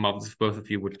 it would be marvelous if both of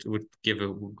you would give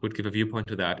a viewpoint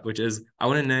to that, which is, I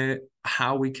want to know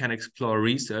how we can explore a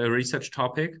research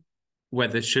topic,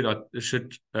 whether I should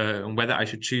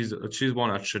choose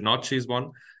one or should not choose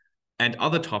one, and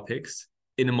other topics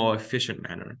in a more efficient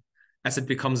manner, as it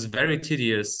becomes very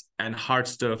tedious and hard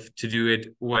stuff to do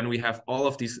it when we have all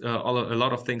of these a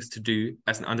lot of things to do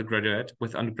as an undergraduate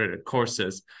with undergraduate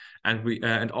courses,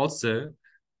 and also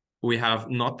we have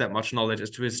not that much knowledge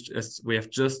as we have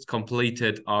just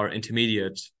completed our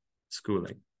intermediate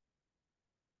schooling.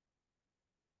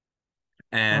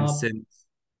 And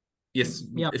yes,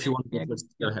 yeah, if you want to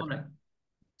go ahead. All right.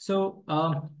 So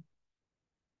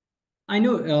I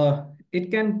know it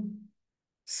can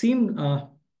seem a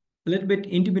little bit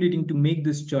intimidating to make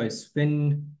this choice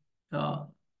when I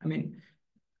mean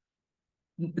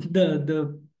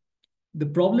the The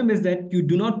problem is that you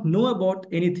do not know about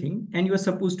anything and you are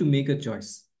supposed to make a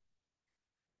choice.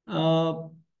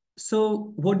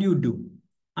 So what do?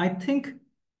 I think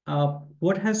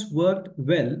what has worked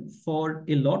well for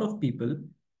a lot of people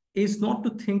is not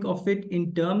to think of it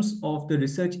in terms of the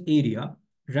research area,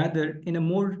 rather in a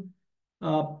more,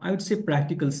 I would say,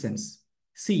 practical sense.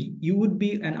 See, you would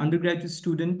be an undergraduate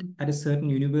student at a certain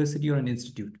university or an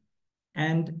institute,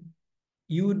 and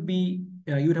you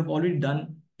would have already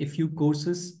done a few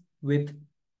courses with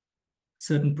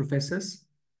certain professors.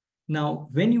 Now,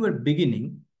 when you are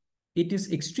beginning, it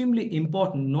is extremely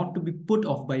important not to be put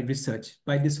off by research,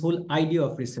 by this whole idea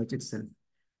of research itself.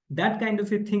 That kind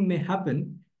of a thing may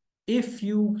happen if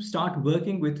you start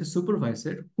working with a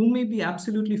supervisor who may be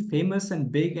absolutely famous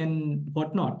and big and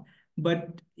whatnot,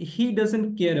 but he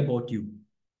doesn't care about you.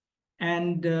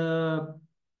 And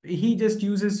he just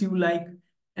uses you like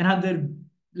another,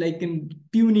 like a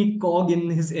puny cog in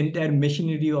his entire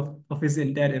machinery of his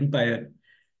entire empire.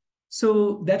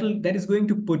 So that is going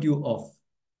to put you off.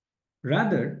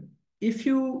 Rather, if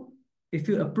you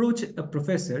approach a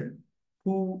professor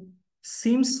who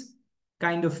seems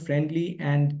kind of friendly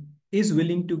and is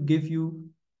willing to give you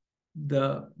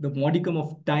the modicum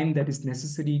of time that is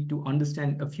necessary to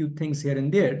understand a few things here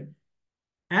and there,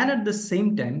 and at the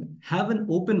same time have an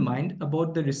open mind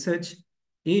about the research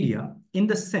area in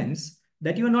the sense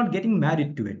that you are not getting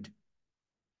married to it.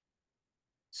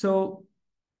 So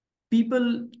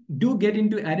people do get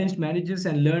into arranged marriages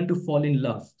and learn to fall in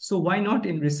love. So why not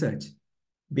in research?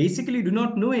 Basically, do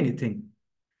not know anything.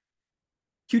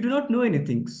 You do not know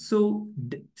anything. So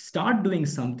start doing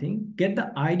something, get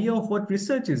the idea of what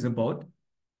research is about.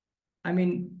 I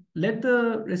mean, let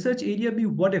the research area be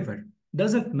whatever,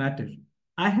 doesn't matter.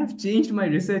 I have changed my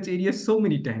research area so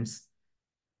many times.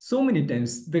 So many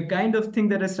times. The kind of thing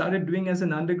that I started doing as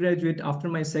an undergraduate after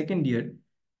my second year,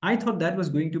 I thought that was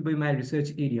going to be my research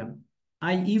area.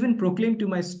 I even proclaimed to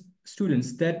my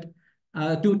students that,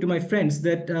 to my friends,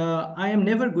 that I am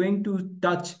never going to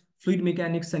touch fluid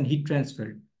mechanics and heat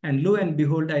transfer. And lo and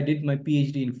behold, I did my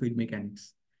PhD in fluid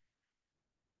mechanics.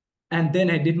 And then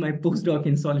I did my postdoc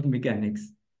in solid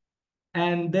mechanics.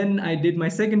 And then I did my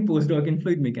second postdoc in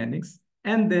fluid mechanics.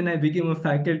 And then I became a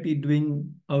faculty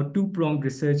doing a two-pronged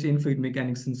research in fluid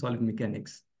mechanics and solid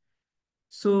mechanics.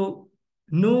 So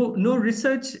no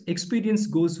research experience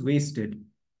goes wasted.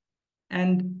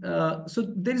 And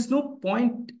so there is no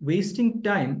point wasting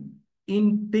time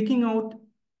in picking out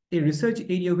a research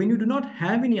area when you do not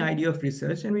have any idea of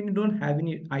research, and when you don't have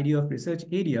any idea of research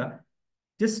area,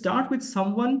 just start with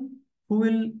someone who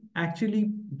will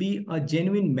actually be a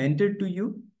genuine mentor to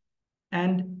you.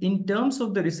 And in terms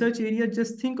of the research area,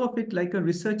 just think of it like a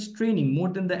research training more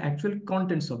than the actual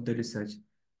contents of the research.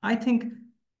 I think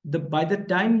by the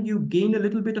time you gain a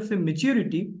little bit of a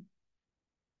maturity,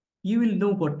 you will know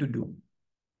what to do.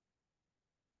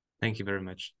 Thank you very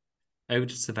much. Over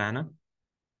to Savannah.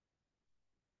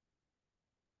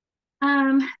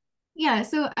 Yeah,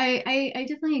 so I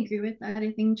definitely agree with that.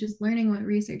 I think just learning what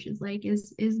research is like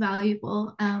is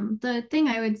valuable. The thing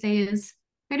I would say is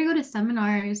try to go to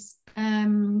seminars.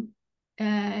 I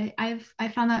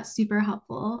found that super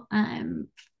helpful.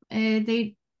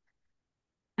 They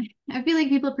I feel like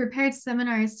people prepared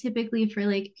seminars typically for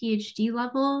like PhD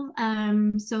level.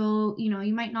 So,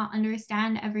 you might not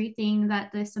understand everything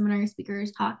that the seminar speaker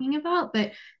is talking about,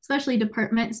 but especially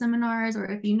department seminars, or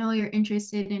if you're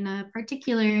interested in a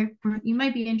particular, or you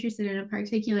might be interested in a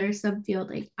particular subfield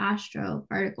like astro,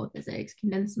 particle physics,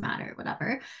 condensed matter,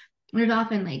 whatever. There's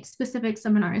often like specific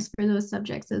seminars for those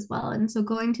subjects as well. And so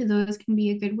going to those can be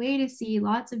a good way to see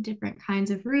lots of different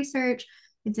kinds of research.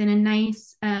 It's in a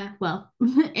nice, well,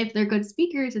 if they're good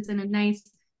speakers, it's in a nice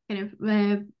kind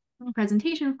of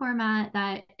presentation format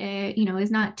that,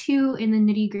 is not too in the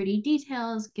nitty gritty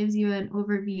details, gives you an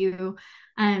overview.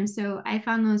 So I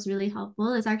found those really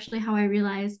helpful. It's actually how I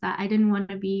realized that I didn't want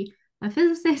to be a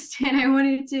physicist and I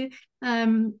wanted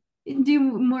to do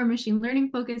more machine learning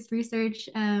focused research.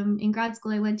 In grad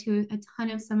school, I went to a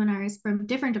ton of seminars from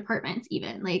different departments,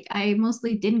 even. Like I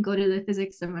mostly didn't go to the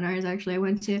physics seminars. Actually, I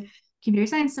went to computer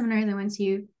science seminars. I went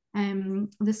to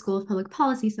the School of Public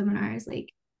Policy seminars.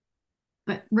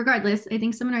 But regardless, I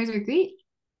think seminars are great.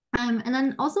 And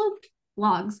then also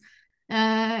blogs.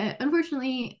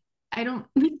 Unfortunately, I don't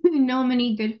know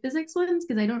many good physics ones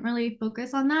because I don't really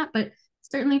focus on that. But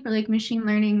certainly for like machine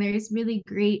learning, there's really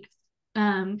great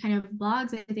kind of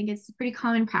blogs. I think it's pretty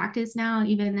common practice now,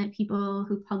 even that people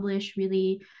who publish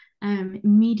really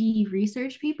meaty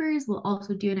research papers will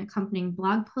also do an accompanying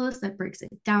blog post that breaks it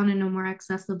down in a more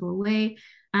accessible way.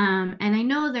 And I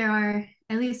know there are,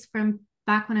 at least from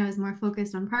back when I was more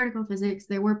focused on particle physics,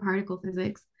 there were particle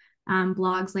physics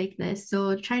blogs like this.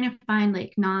 So trying to find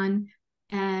like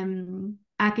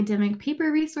academic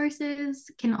paper resources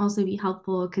can also be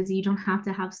helpful because you don't have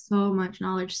to have so much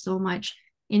knowledge, so much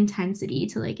intensity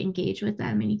to like engage with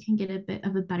them, and you can get a bit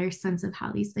of a better sense of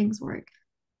how these things work.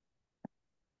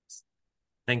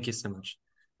 Thank you so much.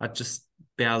 I just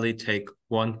barely take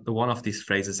one of these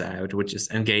phrases out, which is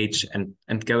engage and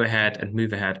go ahead and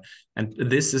move ahead. And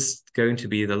this is going to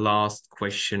be the last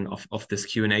question of this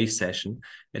Q&A session.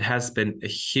 It has been a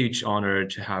huge honor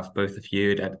to have both of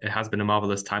you. It has been a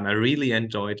marvelous time. I really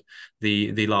enjoyed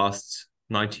the last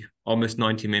almost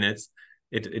 90 minutes.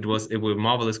 It were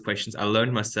marvelous questions. I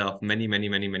learned myself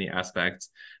many aspects.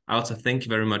 I also thank you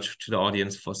very much to the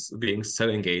audience for being so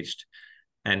engaged.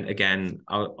 And again,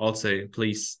 I'll also,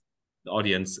 please, the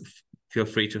audience, feel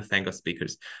free to thank our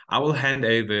speakers. I will hand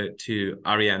over to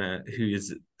Ariana, who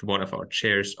is one of our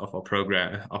chairs of our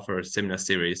program, of our seminar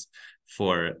series,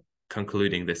 for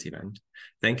concluding this event.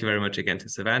 Thank you very much again to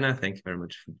Savannah. Thank you very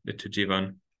much to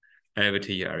Jeevan. Over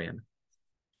to you, Ariana.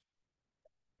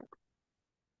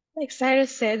 Like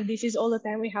Cyrus said, this is all the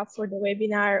time we have for the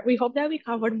webinar. We hope that we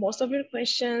covered most of your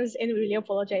questions, and we really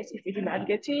apologize if we did not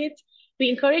get to it. We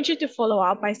encourage you to follow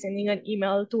up by sending an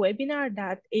email to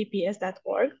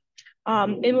webinar@aps.org,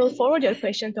 and we'll forward your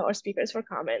question to our speakers for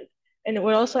comment. And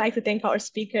we'd also like to thank our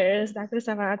speakers, Dr.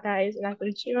 Savannah and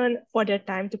Dr. Jeevan, for their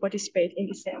time to participate in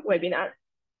this webinar.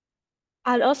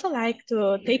 I'd also like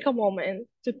to take a moment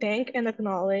to thank and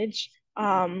acknowledge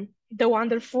the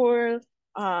wonderful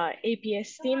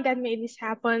APS team that made this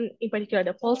happen, in particular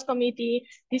the Pulse Committee.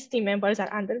 These team members are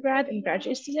undergrad and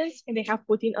graduate students, and they have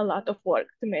put in a lot of work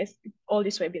to make all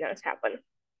these webinars happen.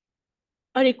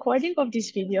 A recording of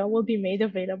this video will be made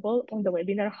available on the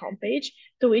webinar homepage,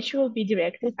 to which you will be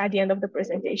directed at the end of the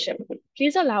presentation.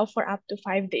 Please allow for up to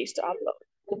 5 days to upload.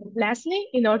 Lastly,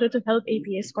 in order to help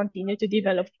APS continue to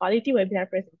develop quality webinar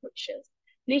presentations,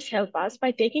 please help us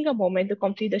by taking a moment to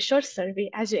complete a short survey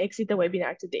as you exit the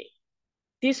webinar today.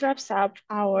 This wraps up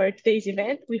our today's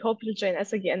event. We hope you'll join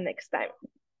us again next time.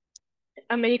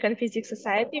 American Physics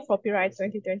Society, copyright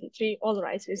 2023, all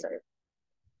rights reserved.